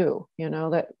canoe,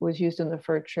 that was used in the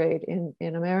fur trade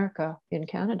in America, in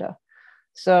Canada.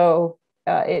 So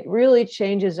it really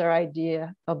changes our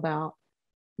idea about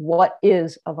what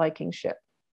is a Viking ship.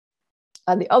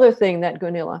 The other thing that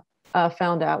Gunilla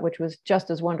found out, which was just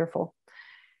as wonderful,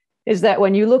 is that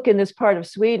when you look in this part of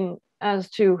Sweden as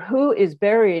to who is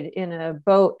buried in a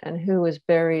boat and who is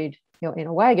buried, in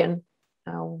a wagon,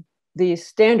 the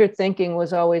standard thinking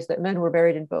was always that men were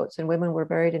buried in boats and women were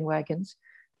buried in wagons.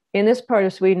 In this part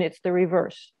of Sweden, it's the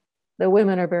reverse. The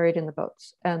women are buried in the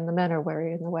boats and the men are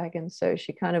buried in the wagons. So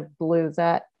she kind of blew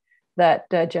that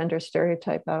gender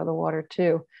stereotype out of the water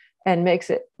too, and makes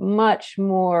it much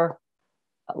more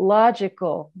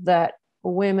logical that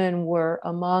women were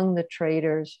among the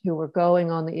traders who were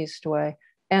going on the East Way,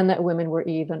 and that women were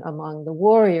even among the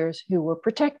warriors who were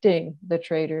protecting the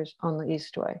traders on the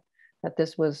East Way. That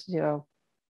this was,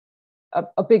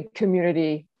 a big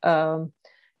community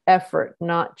effort,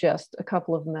 not just a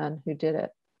couple of men who did it.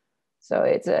 So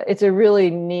it's a really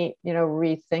neat,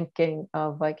 rethinking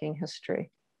of Viking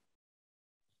history.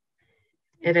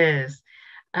 It is.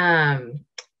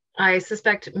 I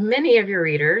suspect many of your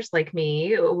readers, like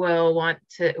me,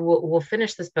 will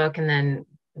finish this book and then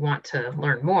want to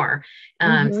learn more.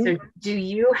 So do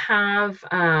you have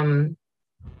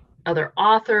other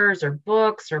authors or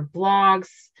books or blogs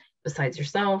besides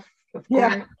yourself, of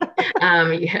course?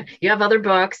 You have other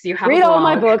books. You have read a blog. all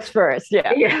my books first.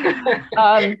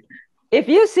 If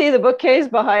you see the bookcase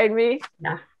behind me,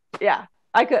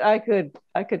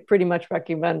 I could pretty much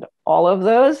recommend all of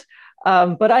those.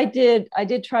 But I did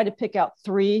try to pick out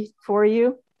 3 for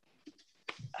you.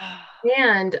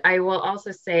 And I will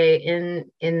also say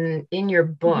in your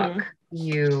book,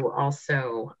 you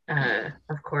also,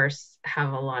 of course,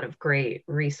 have a lot of great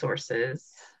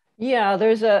resources. Yeah,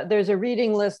 there's a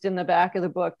reading list in the back of the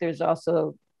book. There's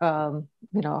also a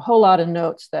whole lot of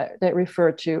notes that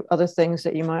refer to other things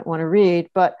that you might want to read.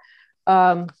 But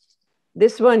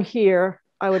this one here,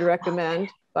 I would recommend,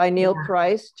 by Neil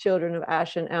Price, Children of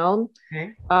Ash and Elm.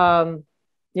 Okay.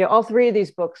 All 3 of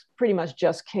these books pretty much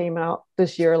just came out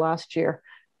this year, last year.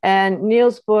 And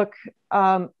Neil's book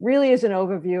really is an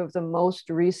overview of the most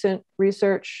recent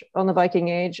research on the Viking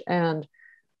Age. And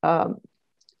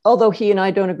although he and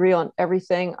I don't agree on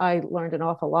everything, I learned an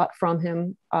awful lot from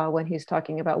him when he's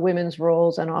talking about women's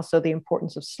roles and also the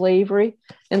importance of slavery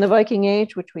in the Viking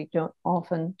Age, which we don't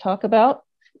often talk about.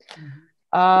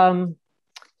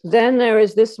 Then there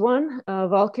is this one,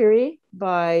 Valkyrie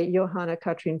by Johanna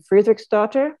Katrin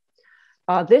Friedrichsdottir.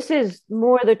 This is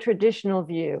more the traditional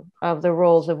view of the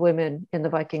roles of women in the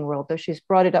Viking world, though she's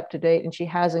brought it up to date and she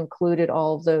has included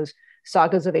all of those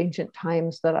sagas of ancient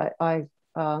times that I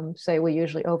say we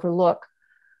usually overlook.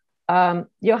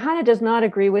 Johanna does not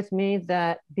agree with me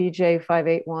that BJ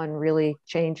 581 really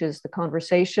changes the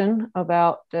conversation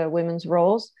about women's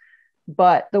roles,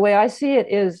 but the way I see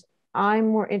it is I'm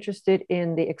more interested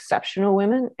in the exceptional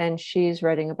women, and she's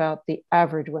writing about the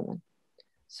average women.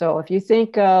 So if you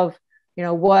think of,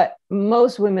 what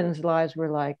most women's lives were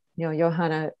like,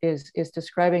 Johanna is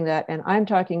describing that, and I'm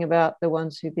talking about the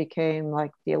ones who became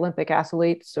like the Olympic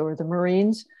athletes or the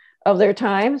Marines of their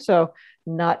time. So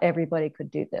not everybody could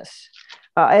do this.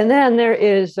 And then there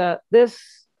is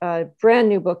this brand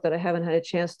new book that I haven't had a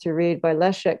chance to read by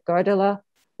Leszek Gardella,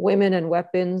 Women and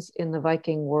Weapons in the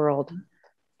Viking World.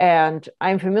 And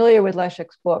I'm familiar with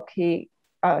Leszek's book,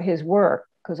 his work,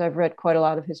 because I've read quite a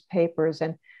lot of his papers.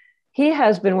 And he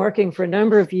has been working for a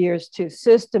number of years to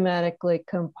systematically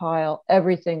compile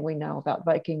everything we know about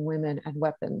Viking women and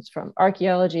weapons, from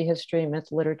archaeology, history, myth,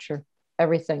 literature,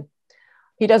 everything.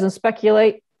 He doesn't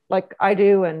speculate like I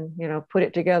do and, put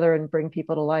it together and bring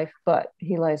people to life, but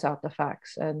he lays out the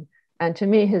facts. And to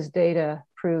me, his data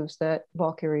proves that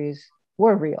Valkyries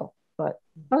were real, but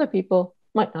other people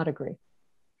might not agree.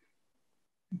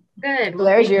 Good. Well,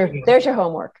 there's your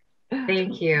homework.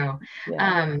 Thank you.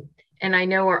 And I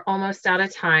know we're almost out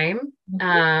of time.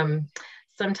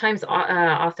 Sometimes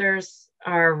authors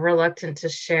are reluctant to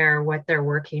share what they're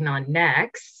working on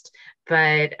next,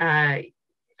 but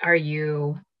are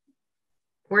you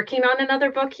working on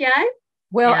another book yet?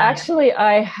 Well, actually,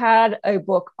 I had a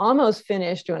book almost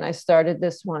finished when I started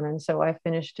this one, and so I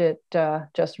finished it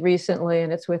just recently,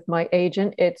 and it's with my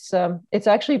agent. It's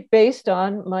actually based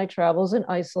on my travels in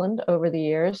Iceland over the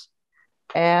years,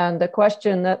 and the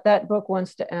question that book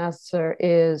wants to answer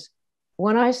is,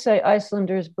 when I say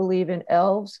Icelanders believe in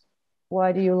elves,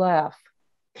 why do you laugh?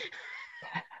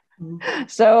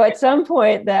 So at some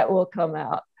point that will come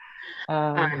out.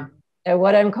 And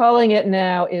what I'm calling it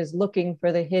now is Looking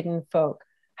for the Hidden Folk,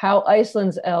 How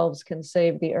Iceland's Elves Can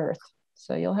Save the Earth.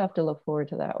 So you'll have to look forward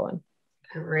to that one.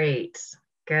 Great.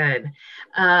 Good.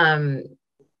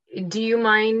 Do you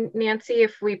mind, Nancy,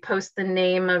 if we post the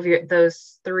name of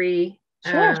those 3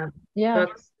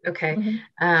 books? Okay.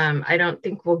 I don't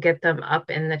think we'll get them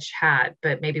up in the chat,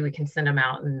 but maybe we can send them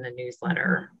out in the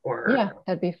newsletter.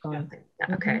 That'd be fun.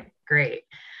 Okay, great.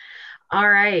 All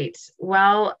right.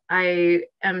 Well, I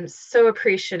am so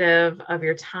appreciative of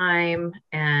your time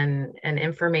and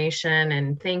information,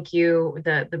 and thank you.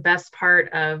 The best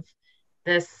part of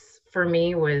this for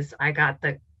me was I got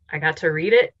to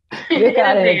read it. You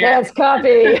got an advance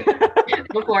copy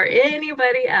before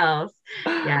anybody else.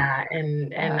 Yeah,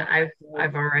 and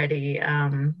I've already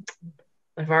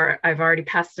I've already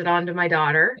passed it on to my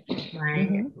daughter,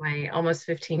 my almost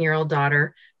 15-year-old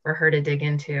daughter, for her to dig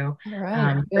into. All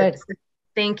right, good.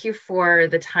 Thank you for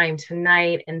the time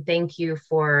tonight, and thank you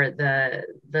for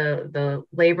the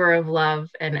labor of love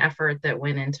and effort that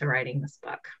went into writing this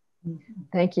book.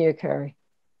 Thank you, Carrie.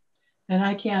 And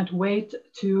I can't wait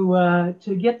to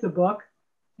get the book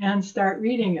and start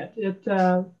reading it.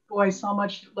 Boy, so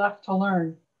much left to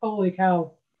learn. Holy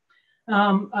cow.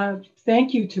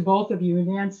 Thank you to both of you,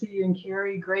 Nancy and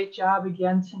Carrie. Great job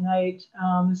again tonight.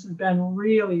 This has been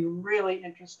really, really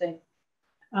interesting.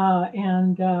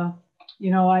 You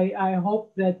know, I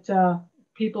hope that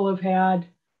people have had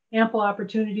ample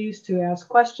opportunities to ask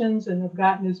questions and have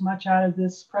gotten as much out of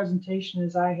this presentation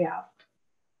as I have.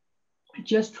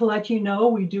 Just to let you know,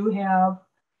 we do have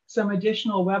some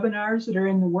additional webinars that are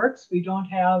in the works. We don't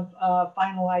have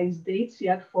finalized dates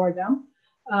yet for them,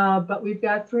 but we've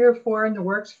got 3 or 4 in the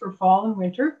works for fall and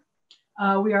winter.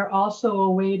 We are also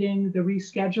awaiting the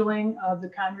rescheduling of the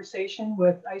conversation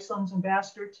with Iceland's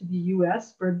ambassador to the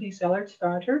US, Bryndís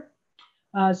Ellertsdóttir.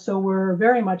 So we're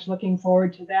very much looking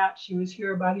forward to that. She was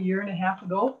here about 1.5 years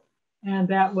ago, and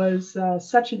that was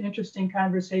such an interesting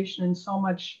conversation and so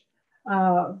much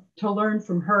to learn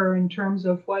from her in terms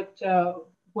of what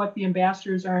the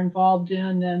ambassadors are involved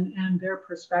in and their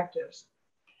perspectives.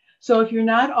 So if you're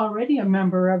not already a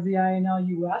member of the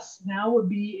INLUS, now would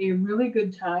be a really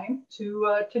good time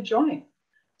to join.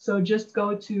 So just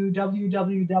go to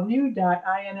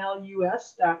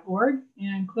www.inlus.org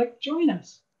and click join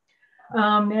us.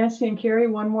 Nancy and Carrie,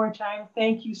 one more time,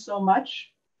 thank you so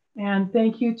much. And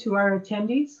thank you to our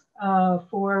attendees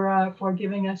for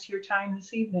giving us your time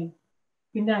this evening.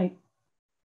 Good night.